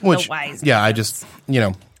 Which, wise yeah, I just,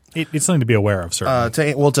 It's something to be aware of,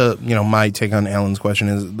 certainly. my take on Alan's question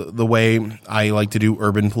is the way I like to do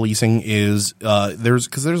urban policing is there's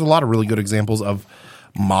a lot of really good examples of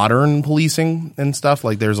modern policing and stuff.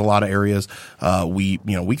 Like there's a lot of areas we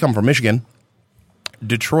come from Michigan.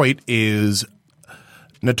 Detroit is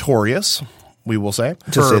notorious, we will say,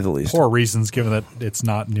 To say the least. Poor reasons, given that it's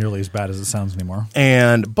not nearly as bad as it sounds anymore.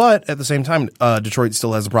 but at the same time, Detroit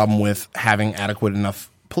still has a problem with having adequate enough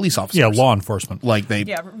police officers. Yeah, law enforcement. Like they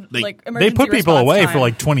like They emergency put people response away time. for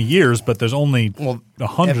like 20 years, but there's only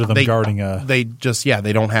 100 of them guarding a. They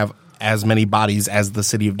don't have as many bodies as the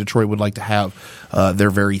city of Detroit would like to have. They're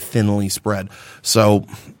very thinly spread. So,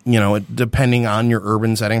 depending on your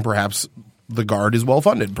urban setting, perhaps the guard is well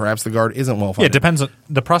funded. Perhaps the guard isn't well Yeah, funded. it depends.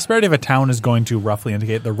 The prosperity of a town is going to roughly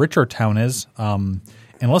indicate the richer a town is,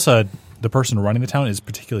 unless the person running the town is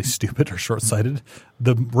particularly stupid or short-sighted.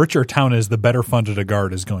 The richer a town is, the better funded a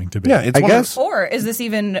guard is going to be. Yeah, it's I one of- guess. Or is this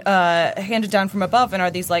even handed down from above, and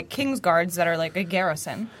are these like king's guards that are like a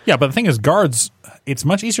garrison? Yeah, but the thing is, guards. It's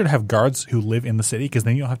much easier to have guards who live in the city because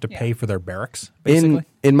then you don't have to pay for their barracks. Basically,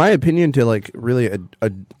 In my opinion, to like really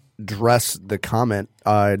address the comment,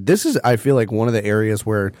 this is, I feel like, one of the areas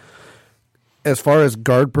where, as far as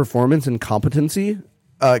guard performance and competency,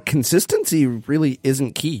 consistency really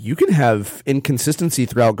isn't key. You can have inconsistency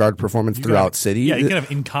throughout guard performance throughout city. yeah, you can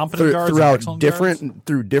have incompetent guards and throughout excellent different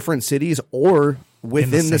through different cities or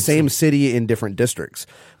within the same city in different districts.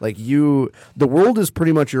 Like the world is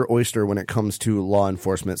pretty much your oyster when it comes to law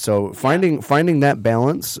enforcement. So finding that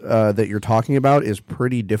balance that you're talking about is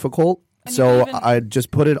pretty difficult. And So you even- I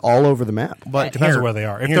just put it all over the map. but It depends here- on where they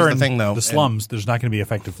are. If here's they're the in thing, though, the slums, there's not going to be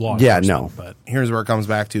effective law Yeah, enforcement. no. But here's where it comes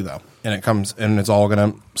back to, though, and it's all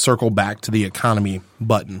going to circle back to the economy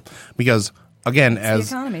button, because again,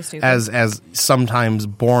 economy, stupid. as sometimes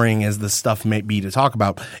boring as this stuff may be to talk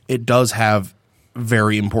about, it does have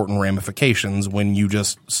very important ramifications when you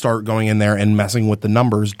just start going in there and messing with the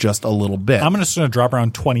numbers just a little bit. I'm just going to drop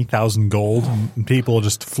around 20,000 gold, and people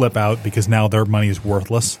just flip out because now their money is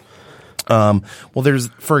worthless. Well,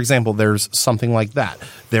 for example, there's something like that.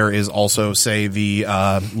 There is also, say,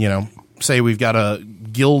 say we've got a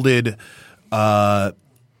gilded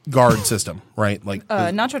guard system, right? Like,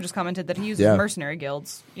 Nacho just commented that he uses Yeah. mercenary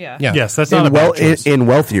guilds. Yeah. yeah. Yes, that's not a bad choice. in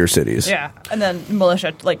wealthier cities. Yeah. And then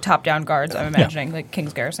militia, like top-down guards, I'm imagining, like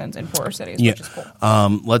king's garrisons in poorer cities, Yeah. which is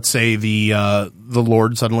cool. Let's say the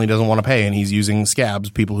Lord suddenly doesn't want to pay, and he's using scabs,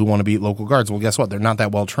 people who want to be local guards. Well, guess what? They're not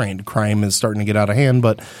that well trained. Crime is starting to get out of hand,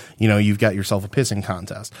 but you've got yourself a pissing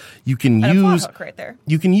contest. You can And a plot use hook right there.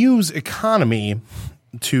 you can use economy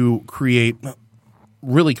to create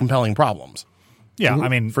really compelling problems. Yeah, I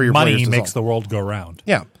mean, For your money players to makes solve. the world go round.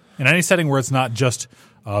 Yeah. In any setting where it's not just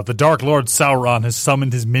the Dark Lord Sauron has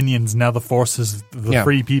summoned his minions, now the forces, the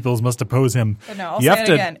free peoples must oppose him. But no, I'll You say have it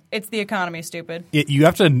to- again. It's the economy, stupid. You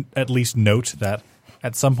have to at least note that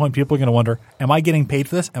at some point people are going to wonder, am I getting paid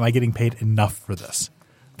for this? Am I getting paid enough for this?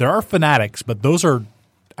 There are fanatics, but those are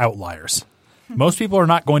outliers. Most people are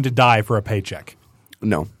not going to die for a paycheck.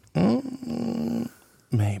 No.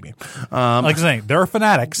 Maybe. Like I'm saying, there are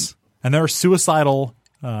fanatics and there are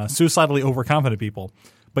suicidally overconfident people.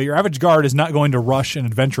 But your average guard is not going to rush an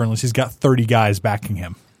adventure unless he's got 30 guys backing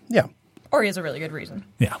him. Yeah. Or he has a really good reason.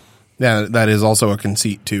 Yeah. Yeah, that is also a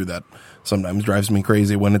conceit, too, that sometimes drives me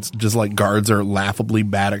crazy when it's just like guards are laughably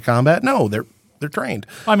bad at combat. No, they're They're trained.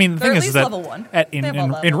 I mean, the They're thing at is least that level 1. in They have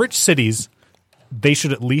a level. rich cities, they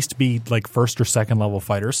should at least be like first or second level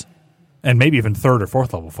fighters, and maybe even third or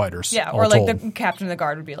fourth level fighters. Yeah, all or like told. the captain of the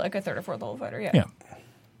guard would be like a third or fourth level fighter. Yeah. Yeah.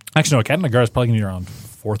 Actually, no, a captain of the guard is probably going to be around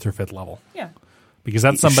fourth or fifth level. Yeah. Because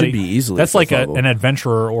that's It should somebody be easily that's like fifth level. an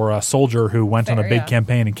adventurer or a soldier who went on a Fair, big yeah.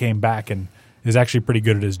 campaign and came back and is actually pretty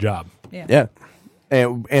good at his job. Yeah.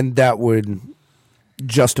 Yeah, and that would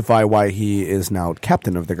justify why he is now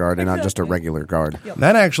captain of the guard and not just a Exactly. regular guard. Yep.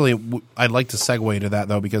 That actually, I'd like to segue to that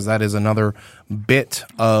though, because that is another bit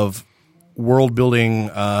of world building.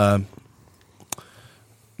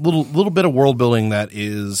 Little bit of world building that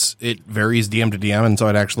is, it varies DM to DM, and so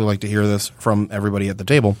I'd actually like to hear this from everybody at the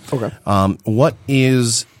table. Okay. What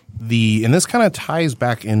is and this kind of ties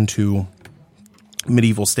back into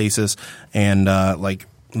medieval stasis and like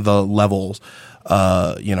the levels,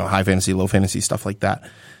 high fantasy, low fantasy, stuff like that.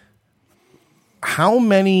 How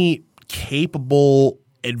many capable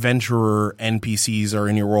adventurer NPCs are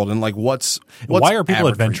in your world, and like what's Why are people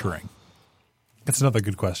average for you? adventuring? That's another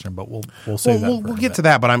good question, but we'll say that. We'll get to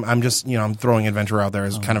that, but I'm just I'm throwing adventure out there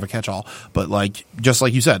as kind of a catch-all. But like just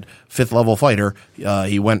like you said, 5th level fighter.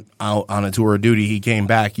 He went out on a tour of duty. He came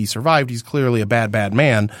back. He survived. He's clearly a bad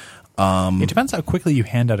man. It depends how quickly you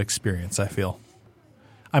hand out experience, I feel.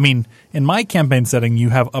 I mean, in my campaign setting, you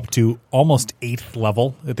have up to almost 8th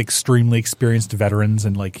level with extremely experienced veterans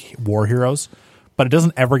and like war heroes, but it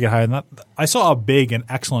doesn't ever get higher than that. I saw a big and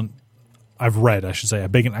excellent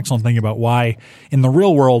thing about why in the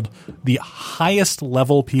real world, the highest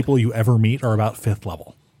level people you ever meet are about 5th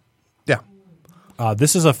level. Yeah.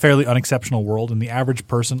 This is a fairly unexceptional world, and the average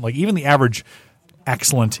person, like even the average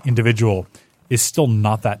excellent individual, is still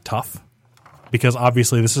not that tough because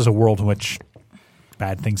obviously this is a world in which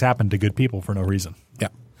bad things happen to good people for no reason. Yeah.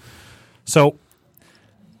 So,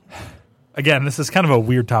 again, this is kind of a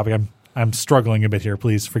weird topic. I'm struggling a bit here.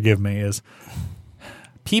 Please forgive me. Is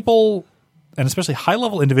people, and especially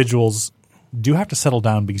high-level individuals, do have to settle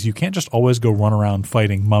down because you can't just always go run around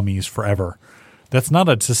fighting mummies forever. That's not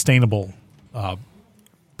a sustainable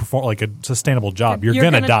sustainable job. You're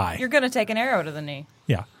gonna die. You're gonna take an arrow to the knee.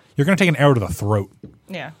 Yeah. You're going to take an arrow to the throat.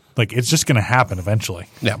 Yeah. Like, it's just going to happen eventually.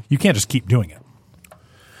 Yeah. You can't just keep doing it.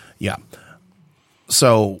 Yeah.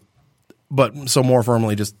 So more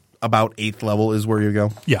firmly, just about 8th level is where you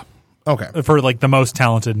go. Yeah. Okay. For, like, the most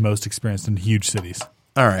talented, most experienced in huge cities.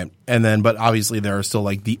 All right. And then, but obviously there are still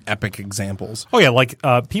like the epic examples. Oh, yeah. Like,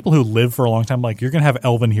 people who live for a long time, like, you're going to have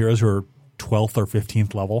elven heroes who are 12th or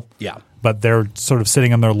 15th level. Yeah. But they're sort of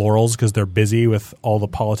sitting on their laurels because they're busy with all the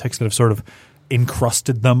politics that have sort of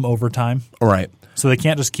encrusted them over time. All right. So they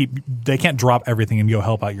can't drop everything and go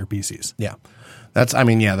help out your PCs. Yeah. That's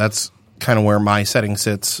kind of where my setting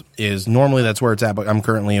sits is normally that's where it's at, but I'm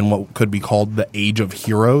currently in what could be called the Age of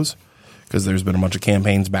Heroes because there's been a bunch of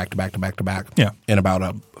campaigns back to back to back to back. Yeah. In about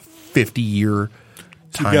a 50-year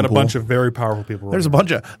time. You got a pool. bunch of very powerful people. There's a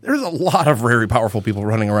lot of very powerful people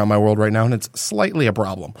running around my world right now, and it's slightly a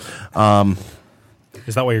problem.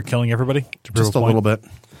 Is that why you're killing everybody? To prove Just a point? little bit.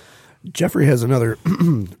 Jeffrey has another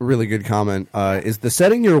really good comment. Is the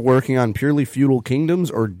setting you're working on purely feudal kingdoms,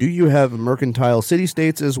 or do you have mercantile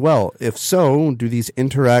city-states as well? If so, do these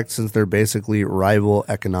interact since they're basically rival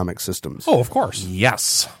economic systems? Oh, of course.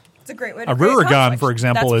 Yes. It's a great way to A create Ruragon, conflict. for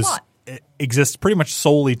example, That's plot. exists pretty much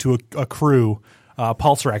solely to accrue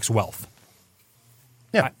Pulsarax wealth.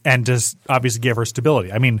 Yeah. And just obviously give her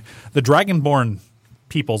stability. I mean, the Dragonborn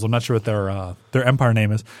peoples, I'm not sure what their empire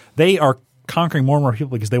name is, they are conquering more and more people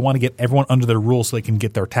because they want to get everyone under their rule so they can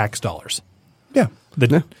get their tax dollars. Yeah.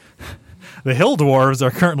 The Hill Dwarves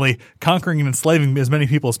are currently conquering and enslaving as many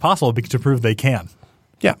people as possible to prove they can.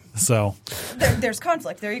 Yeah. So There's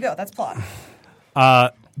conflict. There you go. That's plot.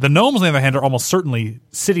 the gnomes, on the other hand, are almost certainly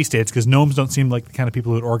city-states because gnomes don't seem like the kind of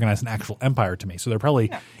people who would organize an actual empire to me. So they're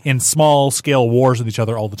probably in small-scale wars with each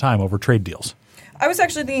other all the time over trade deals. I was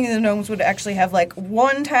actually thinking the gnomes would actually have like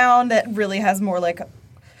one town that really has more like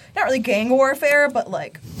not really gang warfare, but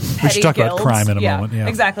like petty should talk about guilds. crime in a moment, yeah.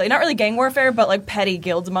 Exactly. Not really gang warfare, but like petty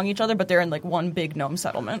guilds among each other, but they're in like one big gnome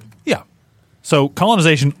settlement. Yeah. So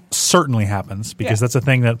colonization certainly happens because that's a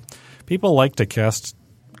thing that people like to cast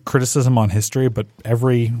criticism on history, but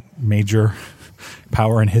every major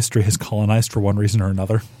power in history has colonized for one reason or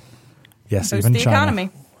another. Yes, Boost even the China. economy.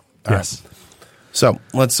 Yes. So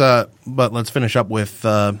let's finish up with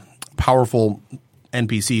powerful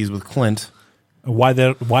NPCs with Clint. Why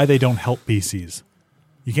they don't help PCs?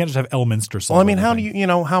 You can't just have Elminster solve Well, I mean, how do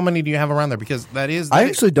everything. how many do you have around there? Because that is I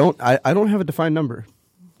actually don't. I don't have a defined number.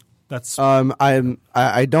 That's I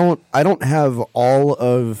don't have all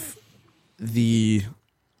of the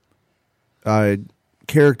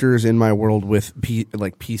characters in my world with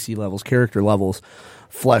PC levels, character levels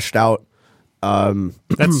fleshed out.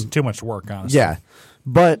 That's too much work, honestly. Yeah,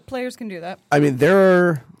 but Players can do that I mean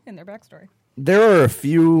there in their backstory. are a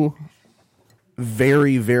few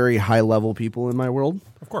very, very high level people in my world.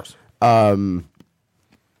 Of course.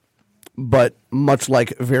 But much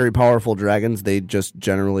like very powerful dragons, they just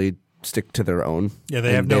generally stick to their own. Yeah,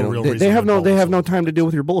 they have no real reason. They have to no involve time to deal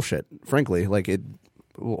with your bullshit. Frankly, like it.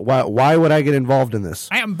 Why would I get involved in this?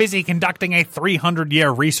 I am busy conducting a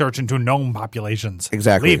 300-year research into gnome populations.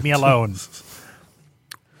 Exactly. Leave me alone.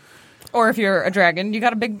 Or if you're a dragon, you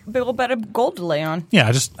got a big old bed of gold to lay on. Yeah,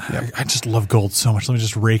 I just love gold so much. Let me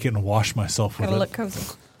just rake it and wash myself with Gotta it. look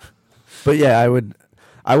cozy. But yeah, I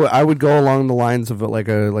would go along the lines of like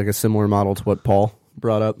a similar model to what Paul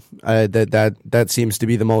brought up. That seems to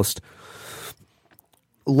be the most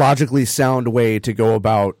logically sound way to go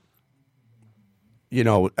about,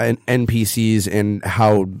 NPCs and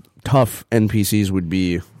how tough NPCs would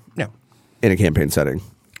be in a campaign setting.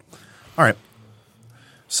 All right.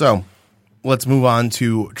 So let's move on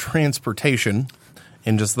to transportation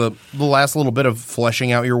and just the last little bit of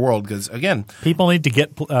fleshing out your world. Because, again, people need to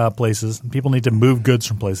get places. People need to move goods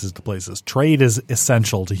from places to places. Trade is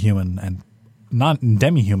essential to human and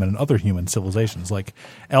demi-human and other human civilizations. Like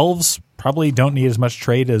elves probably don't need as much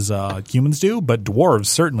trade as humans do, but dwarves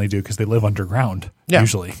certainly do because they live underground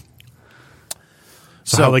usually.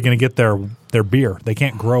 So how are they going to get their beer? They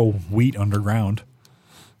can't grow wheat underground.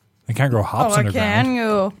 They can't grow hops underground. Can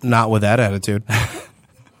you? not with that attitude.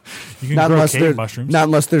 You can grow cave mushrooms. Not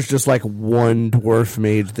unless there's just like one dwarf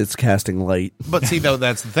mage that's casting light. But see, though,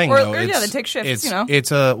 that's the thing. Or though. they take shifts,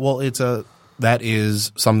 That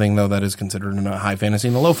is something, though, that is considered in a high fantasy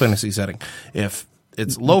and a low fantasy setting. If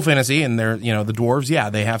it's low fantasy and they're, the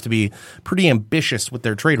dwarves, they have to be pretty ambitious with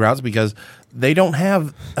their trade routes because they don't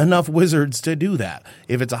have enough wizards to do that.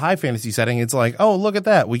 If it's a high fantasy setting, it's like, oh, look at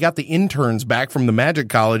that. We got the interns back from the magic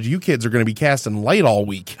college. You kids are going to be casting light all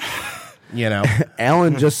week.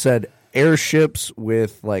 Alan just said airships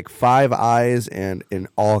with like 5 eyes and in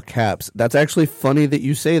all caps. That's actually funny that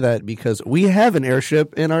you say that because we have an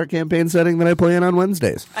airship in our campaign setting that I play in on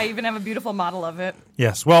Wednesdays. I even have a beautiful model of it.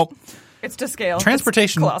 Yes. Well, it's to scale.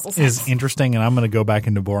 Transportation It's is interesting, and I'm going to go back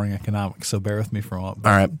into boring economics, so bear with me for a moment.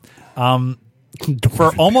 All right.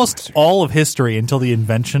 For almost all of history until the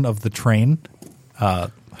invention of the train,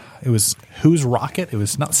 it was whose rocket? It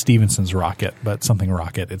was not Stephenson's rocket, but something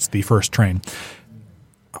rocket. It's the first train.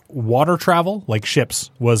 Water travel, like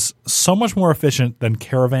ships, was so much more efficient than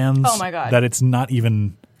caravans. Oh my God. That it's not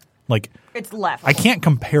even like It's left. I can't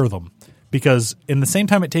compare them because in the same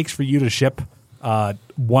time it takes for you to ship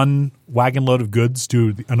one wagon load of goods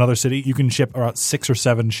to another city, you can ship about 6 or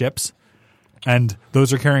 7 ships, and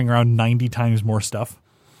those are carrying around 90 times more stuff.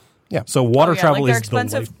 Yeah. So water travel they're is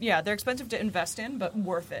expensive. They're expensive to invest in, but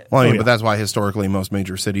worth it. Well, but that's why historically most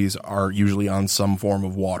major cities are usually on some form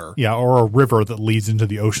of water. Yeah, or a river that leads into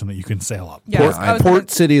the ocean that you can sail up. Yeah, Port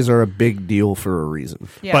cities are a big deal for a reason.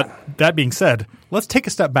 Yeah. But that being said, let's take a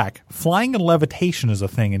step back. Flying and levitation is a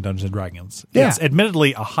thing in Dungeons & Dragons. Yeah. It's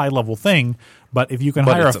admittedly a high-level thing, but if you can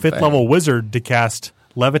hire a it's a 5th-level wizard to cast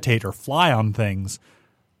levitate or fly on things,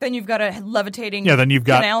 then you've got a levitating then you've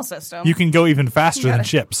got canal system. You can go even faster than gotta-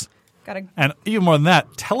 ships. Gotta, And even more than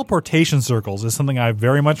that, teleportation circles is something I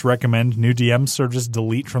very much recommend new DMs sort of just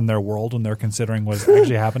delete from their world when they're considering what's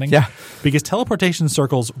actually happening. Yeah. Because teleportation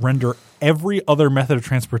circles render every other method of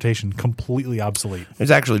transportation completely obsolete. It's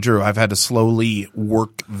actually true. I've had to slowly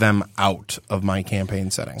work them out of my campaign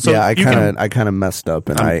setting. So yeah, you can- I kind of messed up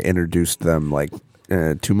and I introduced them like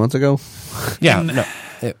 2 months ago. In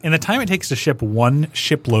the time it takes to ship one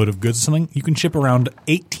shipload of goods or something, you can ship around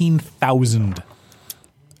 18,000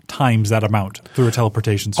 times that amount through a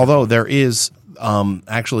teleportation circle. Although there is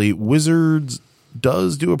actually Wizards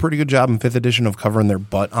does do a pretty good job in 5th edition of covering their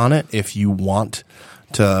butt on it if you want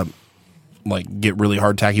to like get really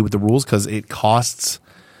hard tacky with the rules because it costs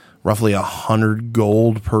roughly 100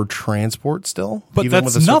 gold per transport still. But even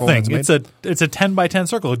that's with the circle nothing. that's It's a 10 by 10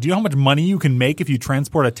 circle. Do you know how much money you can make if you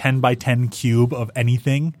transport a 10 by 10 cube of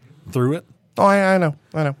anything through it? Oh, I know.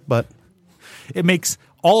 But It makes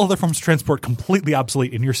all other forms of transport completely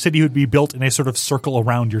obsolete, and your city would be built in a sort of circle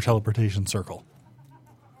around your teleportation circle.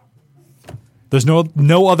 There's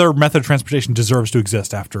no other method of transportation deserves to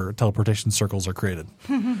exist after teleportation circles are created,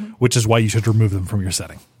 which is why you should remove them from your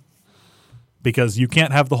setting. Because you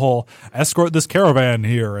can't have the whole escort this caravan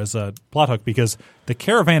here as a plot hook, because the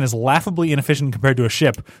caravan is laughably inefficient compared to a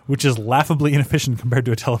ship, which is laughably inefficient compared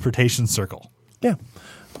to a teleportation circle. yeah.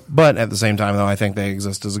 But at the same time, though, I think they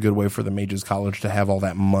exist as a good way for the Mages College to have all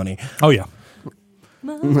that money. Oh, yeah.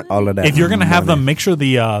 All of that. If you're going to have money. them, make sure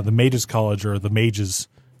the Mages College or the Mages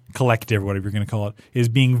Collective, whatever you're going to call it, is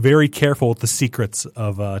being very careful with the secrets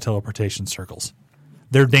of teleportation circles.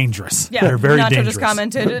 They're dangerous. Yeah, They're very Nacho dangerous. just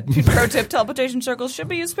commented, pro tip, teleportation circles should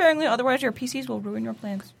be used sparingly, otherwise your PCs will ruin your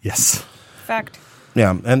plans. Yes. Fact.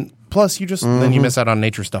 Yeah, and plus you just then you miss out on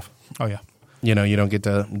nature stuff. Oh, yeah. You know, you don't get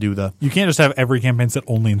to do the You can't just have every campaign set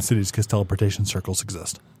only in cities because teleportation circles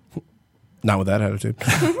exist. not with that attitude.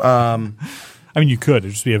 I mean, you could.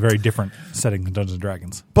 It'd just be a very different setting than Dungeons &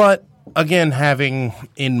 Dragons. But again, having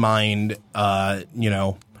in mind,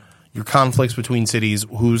 your conflicts between cities,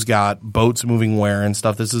 who's got boats moving where and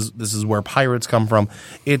stuff. This is where pirates come from.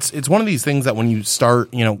 It's one of these things that when you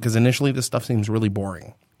start, because initially this stuff seems really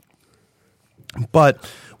boring, but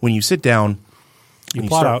when you sit down, You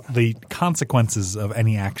plot out the consequences of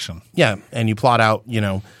any action. yeah, and you plot out,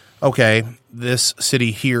 okay, this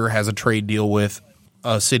city here has a trade deal with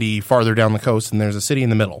a city farther down the coast, and there's a city in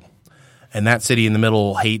the middle. And that city in the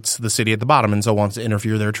middle hates the city at the bottom and so wants to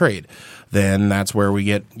interfere their trade. Then that's where we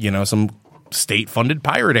get, some state-funded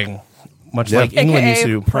pirating, much like England used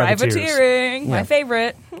to. Privateering, my Yeah.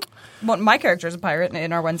 favorite. Well, my character is a pirate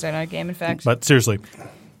in our Wednesday night game, in fact. But seriously,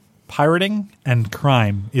 pirating and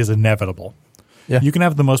crime is inevitable. Yeah. You can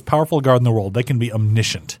have the most powerful guard in the world. They can be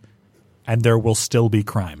omniscient, and there will still be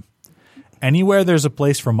crime. Anywhere there's a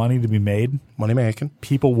place for money to be made, Money making,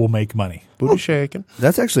 people will make money. booty shaking.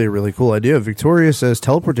 That's actually a really cool idea. Victoria says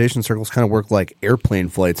teleportation circles kind of work like airplane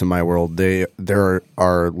flights in my world. There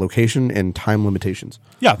are location and time limitations.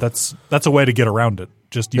 Yeah, that's a way to get around it.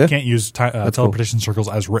 Just you Yeah. can't use teleportation circles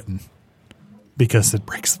as written because it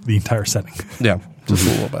breaks the entire setting. Yeah, just a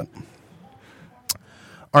little bit.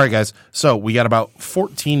 All right, guys. So we got about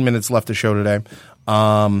 14 minutes left to show today.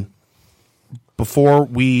 Before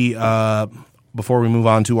we move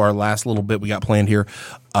on to our last little bit we got planned here,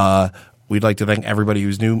 we'd like to thank everybody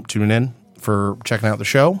who's new tuning in for checking out the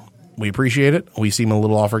show. We appreciate it. We seem a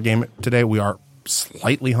little off our game today. We are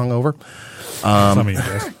slightly hungover. Some of you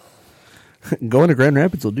guys. Going to Grand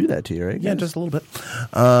Rapids will do that to you, right? Yeah, just a little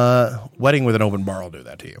bit. Wedding with an open bar will do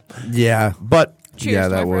that to you. Yeah. But Cheers, yeah, to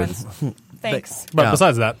that my would. friends. Thanks. But Yeah.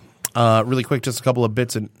 besides that, really quick, just a couple of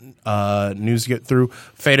bits and news to get through.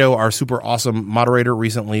 Fado, our super awesome moderator,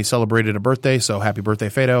 recently celebrated a birthday, so happy birthday,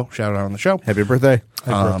 Fado. Shout out on the show. Happy birthday.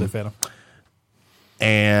 happy birthday, Phantom.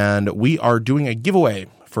 And we are doing a giveaway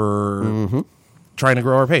for trying to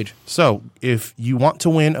grow our page. So if you want to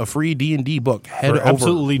win a free D&D book, head For over.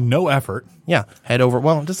 absolutely no effort. Yeah, head over.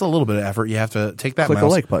 Well, just a little bit of effort. You have to take that Click mouse. the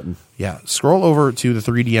like button. Yeah, scroll over to the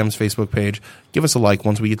 3DM's Facebook page. Give us a like.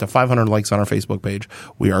 Once we get to 500 likes on our Facebook page,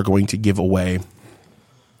 we are going to give away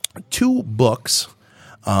 2 books.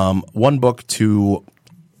 One book to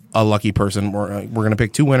a lucky person. We're going to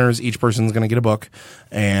pick 2 winners. Each person's going to get a book,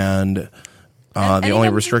 and the any only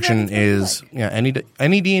of them restriction you guys is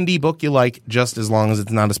any D&D book you like, just as long as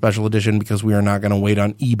it's not a special edition, because we are not going to wait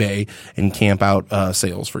on eBay and camp out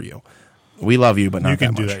sales for you. We love you, but not You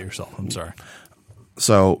can that do much. that yourself. I'm sorry.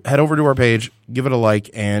 So head over to our page, give it a like,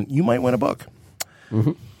 and you might win a book.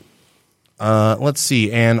 Let's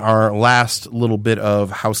see. And our last little bit of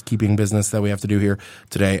housekeeping business that we have to do here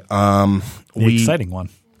today. The exciting one.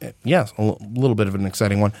 Yes, a little bit of an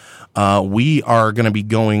exciting one. We are going to be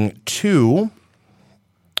going to...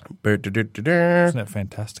 Isn't that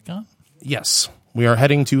Fantasticon? Yes. We are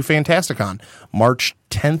heading to Fantasticon, March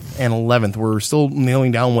 10th and 11th. We're still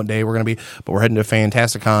nailing down what day we're going to be, but we're heading to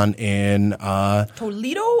Fantasticon in...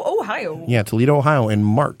 Toledo, Ohio. Yeah, Toledo, Ohio in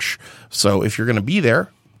March. So if you're going to be there,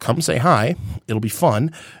 come say hi. It'll be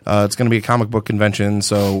fun. It's going to be a comic book convention,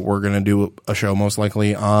 so we're going to do a show most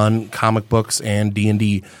likely on comic books and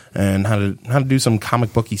D&D and how to do some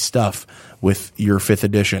comic booky stuff with your 5th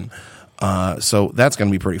edition. So that's going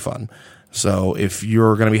to be pretty fun. So if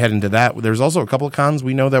you're going to be heading to that, there's also a couple of cons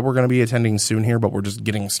we know that we're going to be attending soon here, but we're just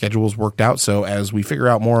getting schedules worked out. So as we figure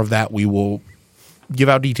out more of that, we will give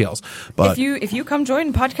out details. But If you come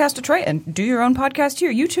join Podcast Detroit and do your own podcast here,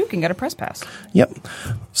 you too can get a press pass. Yep.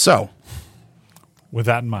 So With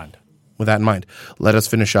that in mind. with that in mind, let us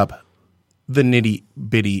finish up the nitty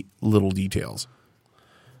bitty little details.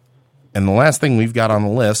 And the last thing we've got on the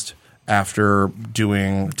list after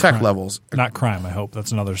doing tech levels, Not crime, I hope.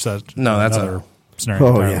 That's another set. No, that's another scenario. Oh,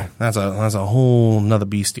 entirely. yeah. that's a whole nother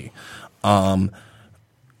beastie. The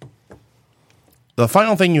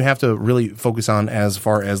final thing you have to really focus on as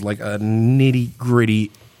far as like a nitty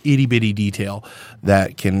gritty, itty bitty detail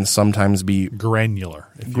that can sometimes be Granular.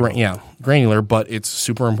 If you will. granular, but it's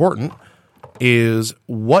super important, is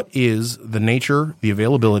what is the nature, the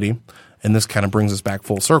availability, and this kind of brings us back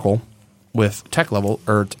full circle with tech level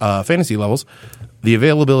or fantasy levels, the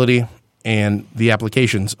availability and the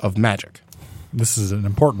applications of magic. This is an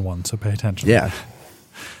important one, so pay attention. Yeah.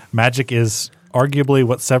 Magic is arguably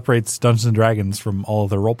what separates Dungeons and Dragons from all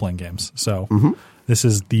other role-playing games. So this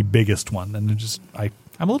is the biggest one. And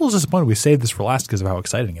I'm a little disappointed we saved this for last because of how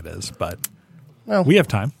exciting it is. But we have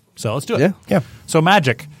time, so let's do it. Yeah. So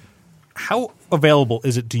Magic, how available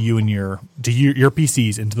is it to you and your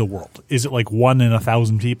PCs into the world? Is it like 1 in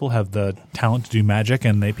 1,000 people have the talent to do Magic,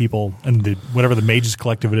 and whatever the Mages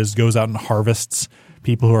Collective it is goes out and harvests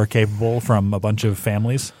people who are capable from a bunch of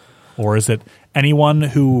families? Or is it anyone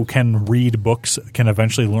who can read books can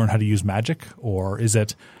eventually learn how to use magic? Or is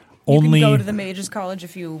it only you can go to the Mages College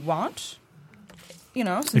if you want?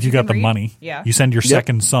 If you got the money, you send your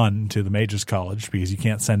second son to the Mages College because you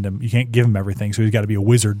can't give him everything, so he's got to be a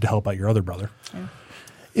wizard to help out your other brother. Yeah.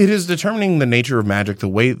 It is determining the nature of magic, the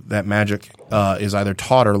way that magic is either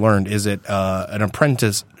taught or learned. Is it an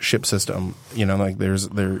apprenticeship system? You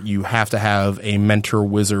have to have a mentor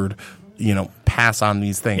wizard, pass on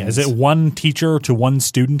these things. Yeah, is it one teacher to one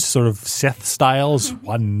student, sort of Sith styles,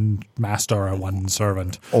 one master and one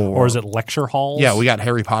servant? Or is it lecture halls? Yeah, we got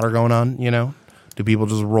Harry Potter going on, Do people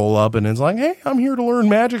just roll up and it's like, hey, I'm here to learn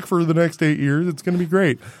magic for the next 8 years. It's going to be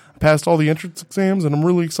great. I passed all the entrance exams and I'm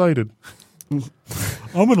really excited. I'm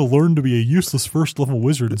going to learn to be a useless first-level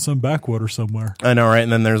wizard in some backwater somewhere. I know, right?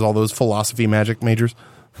 And then there's all those philosophy magic majors.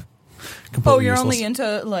 Completely you're useless. only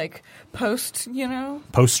into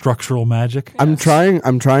post-structural magic. I'm trying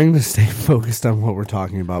to stay focused on what we're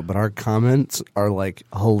talking about, but our comments are like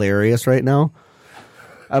hilarious right now.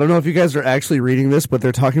 I don't know if you guys are actually reading this, but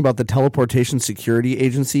they're talking about the Teleportation Security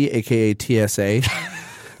Agency, aka TSA,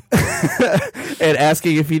 and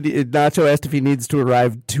asking Nacho asked if he needs to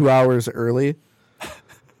arrive 2 hours early.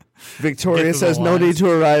 Victoria says no need to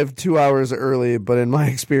arrive 2 hours early, but in my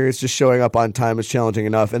experience, just showing up on time is challenging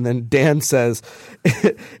enough. And then Dan says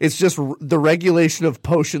it's just the regulation of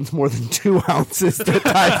potions more than 2 ounces that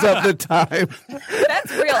ties up the time.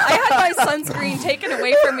 That's real. I had my sunscreen taken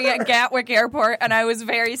away from me at Gatwick Airport, and I was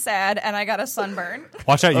very sad, and I got a sunburn.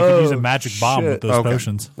 Watch out, you could use a magic bomb with those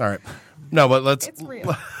potions. All right. No, but It's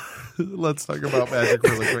real. Let's talk about magic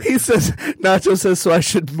really quick. Nacho says, so I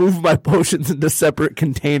should move my potions into separate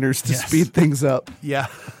containers to speed things up. Yeah.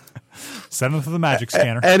 Send them to the magic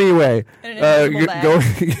scanner. Anyway,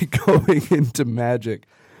 bag. going into magic.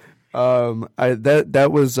 That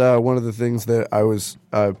was one of the things that I was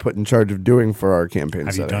put in charge of doing for our campaign.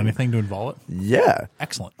 Have you done anything to involve it? Yeah.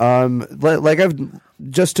 Excellent.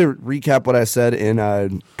 Just to recap what I said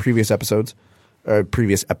in previous episodes,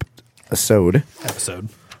 episode.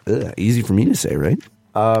 Easy for me to say, right?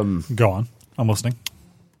 Go on. I'm listening.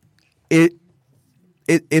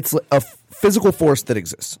 It's a physical force that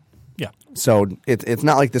exists. Yeah. So it's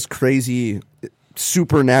not like this crazy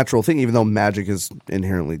supernatural thing, even though magic is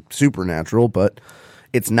inherently supernatural, but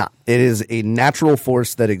it's not. It is a natural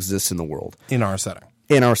force that exists in the world. In our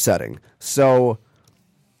setting. So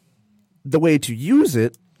the way to use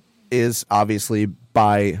it is obviously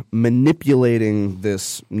by manipulating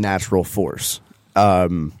this natural force.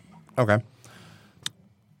 Okay.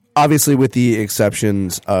 Obviously, with the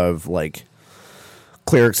exceptions of like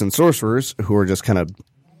clerics and sorcerers who are just kind of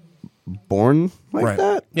born like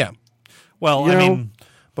that. Yeah. Well, You I know, mean,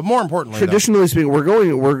 But more importantly, traditionally speaking, we're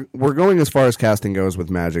going as far as casting goes with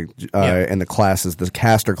magic, and the classes, the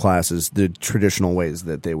caster classes, the traditional ways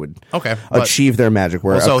that they would achieve their magic.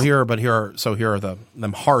 Where here are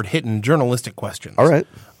them hard hitting journalistic questions. all right,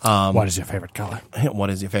 what is your favorite color? What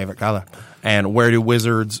is your favorite color? And where do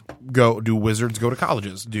wizards go? Do wizards go to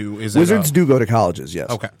colleges? Wizards do go to colleges. Yes.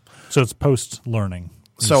 Okay. So it's post-learning.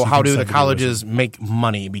 So how do the colleges make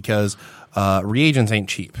money? Because reagents ain't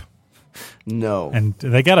cheap. No. And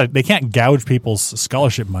they can't gouge people's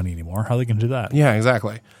scholarship money anymore. How are they going to do that? Yeah,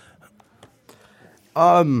 exactly.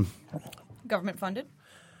 Government funded?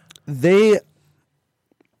 I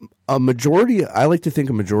like to think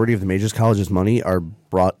a majority of the Mages College's money are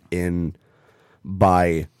brought in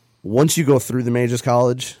by once you go through the Mages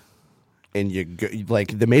College, and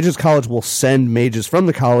like the Mages College will send mages from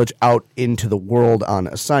the college out into the world on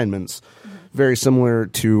assignments, very similar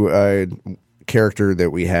to a character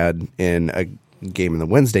that we had in a game in the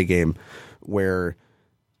Wednesday game, where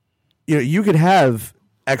you could have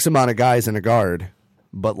X amount of guys in a guard,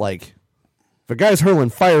 but like if a guy's hurling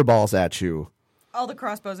fireballs at you, all the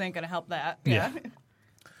crossbows ain't going to help that. Yeah.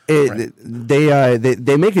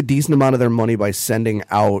 They make a decent amount of their money by sending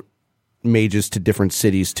out mages to different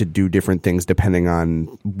cities to do different things depending on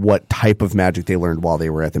what type of magic they learned while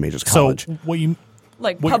they were at the Mages College. So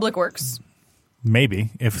Public Works. Maybe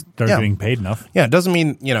if they're getting paid enough. Yeah, it doesn't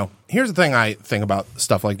mean, here's the thing I think about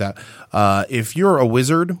stuff like that. If you're a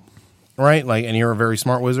wizard right? Like, and you're a very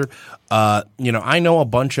smart wizard. I know a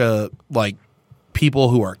bunch of like people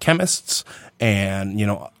who are chemists and,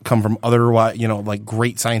 come from other, like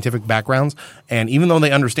great scientific backgrounds. And even though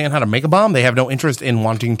they understand how to make a bomb, they have no interest in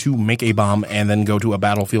wanting to make a bomb and then go to a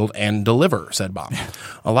battlefield and deliver said bomb.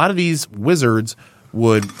 A lot of these wizards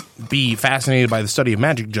would be fascinated by the study of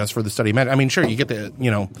magic just for the study of magic. I mean, sure, you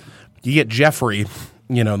get Jeffrey,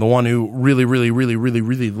 the one who really, really, really, really,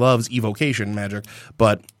 really loves evocation magic.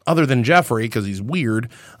 But other than Jeffrey, because he's weird,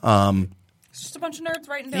 it's just a bunch of nerds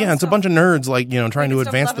writing down. Yeah, it's a bunch of nerds trying to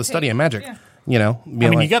advance the study of magic. Yeah. You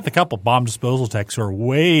got the couple bomb disposal techs who are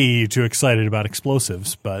way too excited about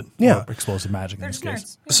explosives, or explosive magic in this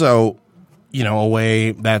case. So, a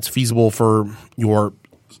way that's feasible for your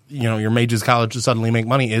Mages College to suddenly make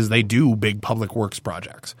money is they do big public works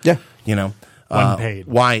projects. Yeah. When paid.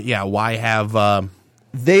 Why have a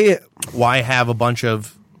bunch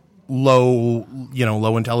of low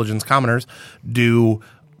intelligence commoners do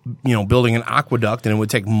building an aqueduct, and it would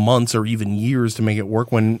take months or even years to make it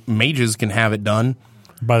work when mages can have it done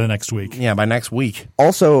by the next week. Yeah, by next week.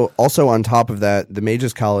 Also on top of that, the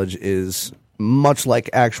Mages College is much like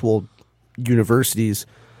actual universities,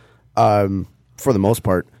 for the most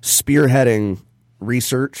part, spearheading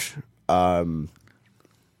research. They'll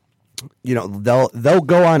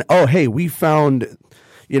go on. Oh, hey, we found,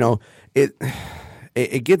 it.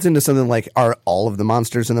 It gets into something like, are all of the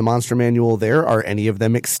monsters in the monster manual there? Are any of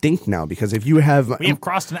them extinct now? Because if you have... We have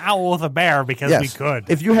crossed an owl with a bear because we could.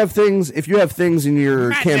 If you have things in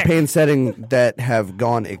your campaign setting that have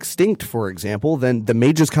gone extinct, for example, then the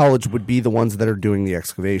Mages College would be the ones that are doing the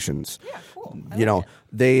excavations. Yeah, cool.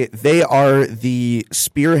 They are the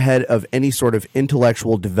spearhead of any sort of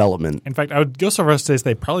intellectual development. In fact, I would go so far as to say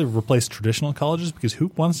they probably replace traditional colleges, because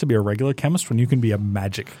who wants to be a regular chemist when you can be a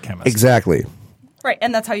magic chemist? Exactly. Right,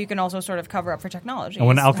 and that's how you can also sort of cover up for technology. And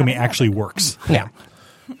when alchemy actually works. Yeah.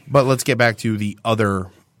 But let's get back to the other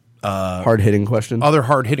hard-hitting questions. Other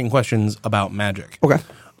hard-hitting questions about magic. Okay.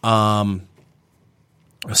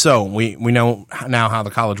 So we know now how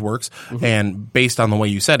the college works, and based on the way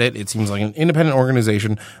you said it, it seems like an independent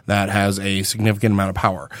organization that has a significant amount of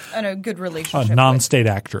power and a good relationship. A non-state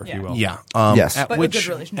actor, if you will. Yeah. Yes.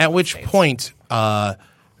 At which point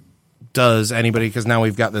does anybody, because now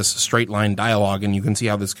we've got this straight line dialogue, and you can see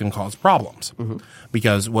how this can cause problems.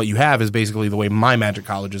 Because what you have is basically the way my magic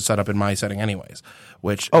college is set up in my setting anyways.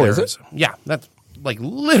 Which is it? Yeah, that's like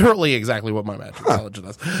literally exactly what my magic college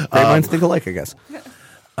does. Great minds think alike, I guess.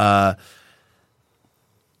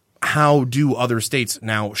 How do other states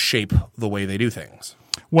now shape the way they do things?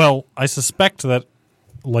 Well, I suspect that,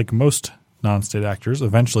 like most non-state actors,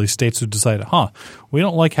 eventually states would decide, we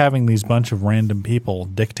don't like having these bunch of random people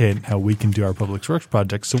dictate how we can do our public works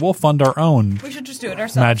projects, so we'll fund our own We should just do it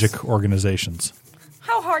ourselves. magic organizations.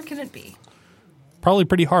 How hard can it be? Probably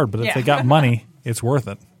pretty hard, but if they got money, it's worth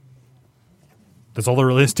it. That's all there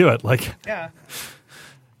really is to it.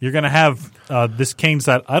 You're going to have this king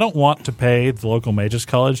that I don't want to pay the local Mages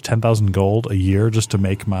College 10,000 gold a year just to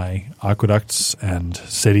make my aqueducts and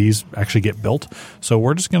cities actually get built. So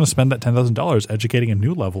we're just going to spend that $10,000 educating a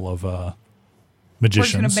new level of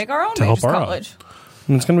magicians. We're going to make our own to help Mages College.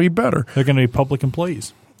 And it's going to be better. They're going to be public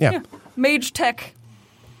employees. Yeah. Mage tech.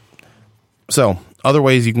 So, other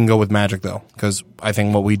ways you can go with magic, though, because I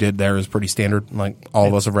think what we did there is pretty standard. Like, all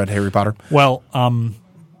of us have read Harry Potter. Well,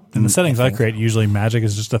 in the settings I create, usually magic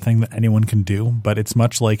is just a thing that anyone can do, but it's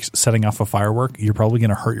much like setting off a firework. You're probably going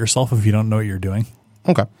to hurt yourself if you don't know what you're doing.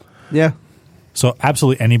 Okay. Yeah. So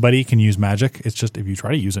absolutely anybody can use magic. It's just if you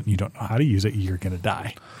try to use it and you don't know how to use it, you're going to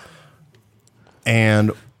die.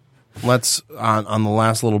 And let's, on the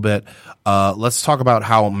last little bit, let's talk about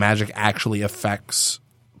how magic actually affects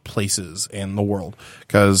places in the world.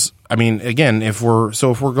 Because, I mean, again, if we're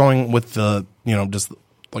going with the, just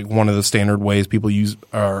like one of the standard ways people use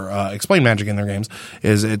or explain magic in their games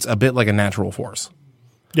is it's a bit like a natural force.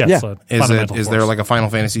 Yes, yeah. Is there like a Final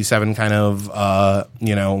Fantasy VII kind of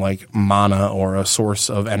like mana or a source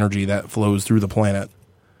of energy that flows through the planet?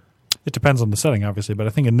 It depends on the setting, obviously, but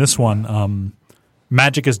I think in this one,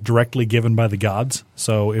 magic is directly given by the gods.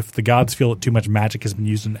 So if the gods feel that too much magic has been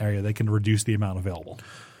used in an area, they can reduce the amount available.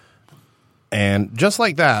 And just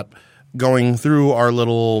like that, going through our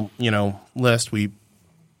little list, we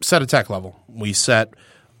set a tech level. We set,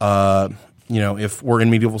 if we're in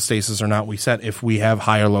medieval stasis or not. We set if we have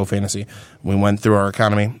high or low fantasy. We went through our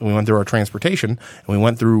economy. We went through our transportation. And we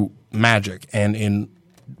went through magic. And in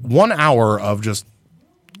 1 hour of just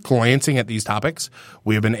glancing at these topics,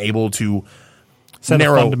 we have been able to set a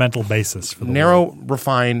fundamental basis for the world.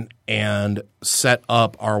 refine, and set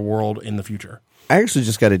up our world in the future. I actually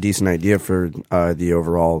just got a decent idea for the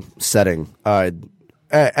overall setting.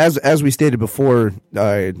 As we stated before,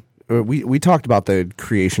 we talked about the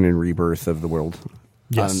creation and rebirth of the world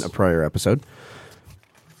on a prior episode.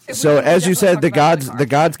 So as you said, the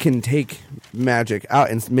gods can take magic out,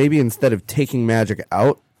 and maybe instead of taking magic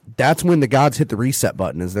out, that's when the gods hit the reset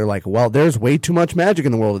button. Is they're like, well, there's way too much magic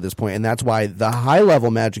in the world at this point, and that's why the high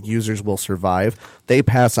level magic users will survive. They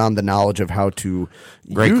pass on the knowledge of how to.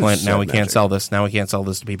 Great, use Clint. Now we magic. can't sell this. Now we can't sell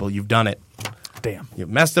this to people. You've done it. Damn. You've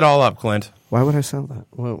messed it all up, Clint. Why would I sell that?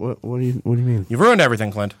 What do you mean? You've ruined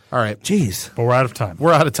everything, Clint. All right. Jeez. But we're out of time.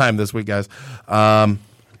 We're out of time this week, guys.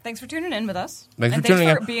 Thanks for tuning in with us. Thanks and for tuning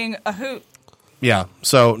thanks for in. being a hoot. Yeah.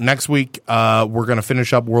 So next week, we're going to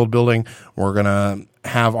finish up world building. We're going to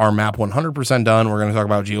have our map 100% done. We're going to talk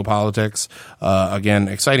about geopolitics. Again,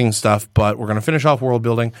 exciting stuff, but we're going to finish off world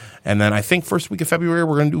building. And then I think first week of February,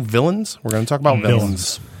 we're going to do villains. We're going to talk about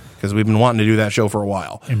villains. Because we've been wanting to do that show for a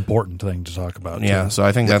while. Important thing to talk about. Yeah, too. so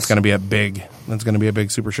I think that's going to be a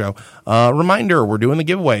big super show. Reminder, we're doing the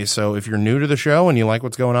giveaway. So if you're new to the show and you like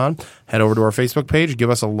what's going on, head over to our Facebook page,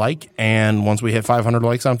 give us a like, and once we hit 500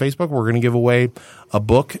 likes on Facebook, we're going to give away a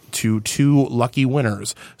book to 2 lucky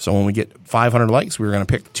winners. So when we get 500 likes, we're going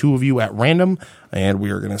to pick 2 of you at random, and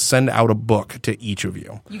we are going to send out a book to each of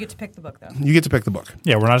you. You get to pick the book, though. You get to pick the book.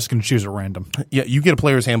 Yeah, we're not just going to choose at random. Yeah, you get a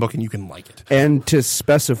player's handbook, and you can like it. And to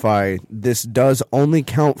specify, this does only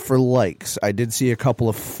count for likes. I did see a couple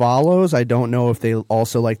of follows. I don't know if they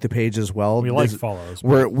also like the page as well. We like follows.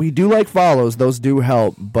 We do like follows. Those do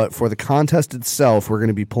help. But for the contest itself, we're going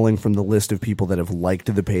to be pulling from the list of people that have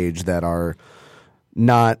liked the page that are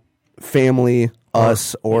not family,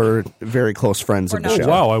 us, or very close friends of the not. show. Oh,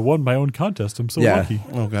 wow, I won my own contest. I'm so Yeah. lucky.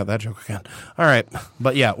 Oh, God, that joke again. All right.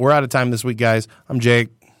 But, yeah, we're out of time this week, guys. I'm Jake.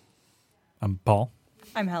 I'm Paul.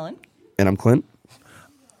 I'm Helen. And I'm Clint.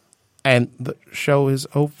 And the show is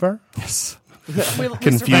over. Yes.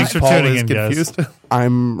 Confused. Thanks for Paul tuning is in, guys. confused.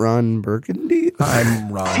 I'm Ron Burgundy.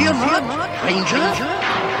 I'm Ron. Fear not, ranger,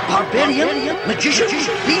 barbarian, magician,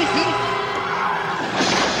 thief,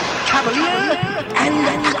 cavalier,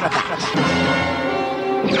 and acrobat.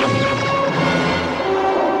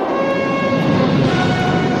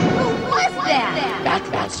 Who was that? That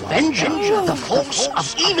was vengeance, the force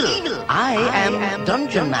of evil. I am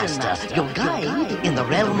Dungeon Master, your guide in the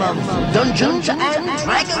realm of Dungeons and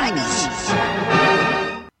Dragons.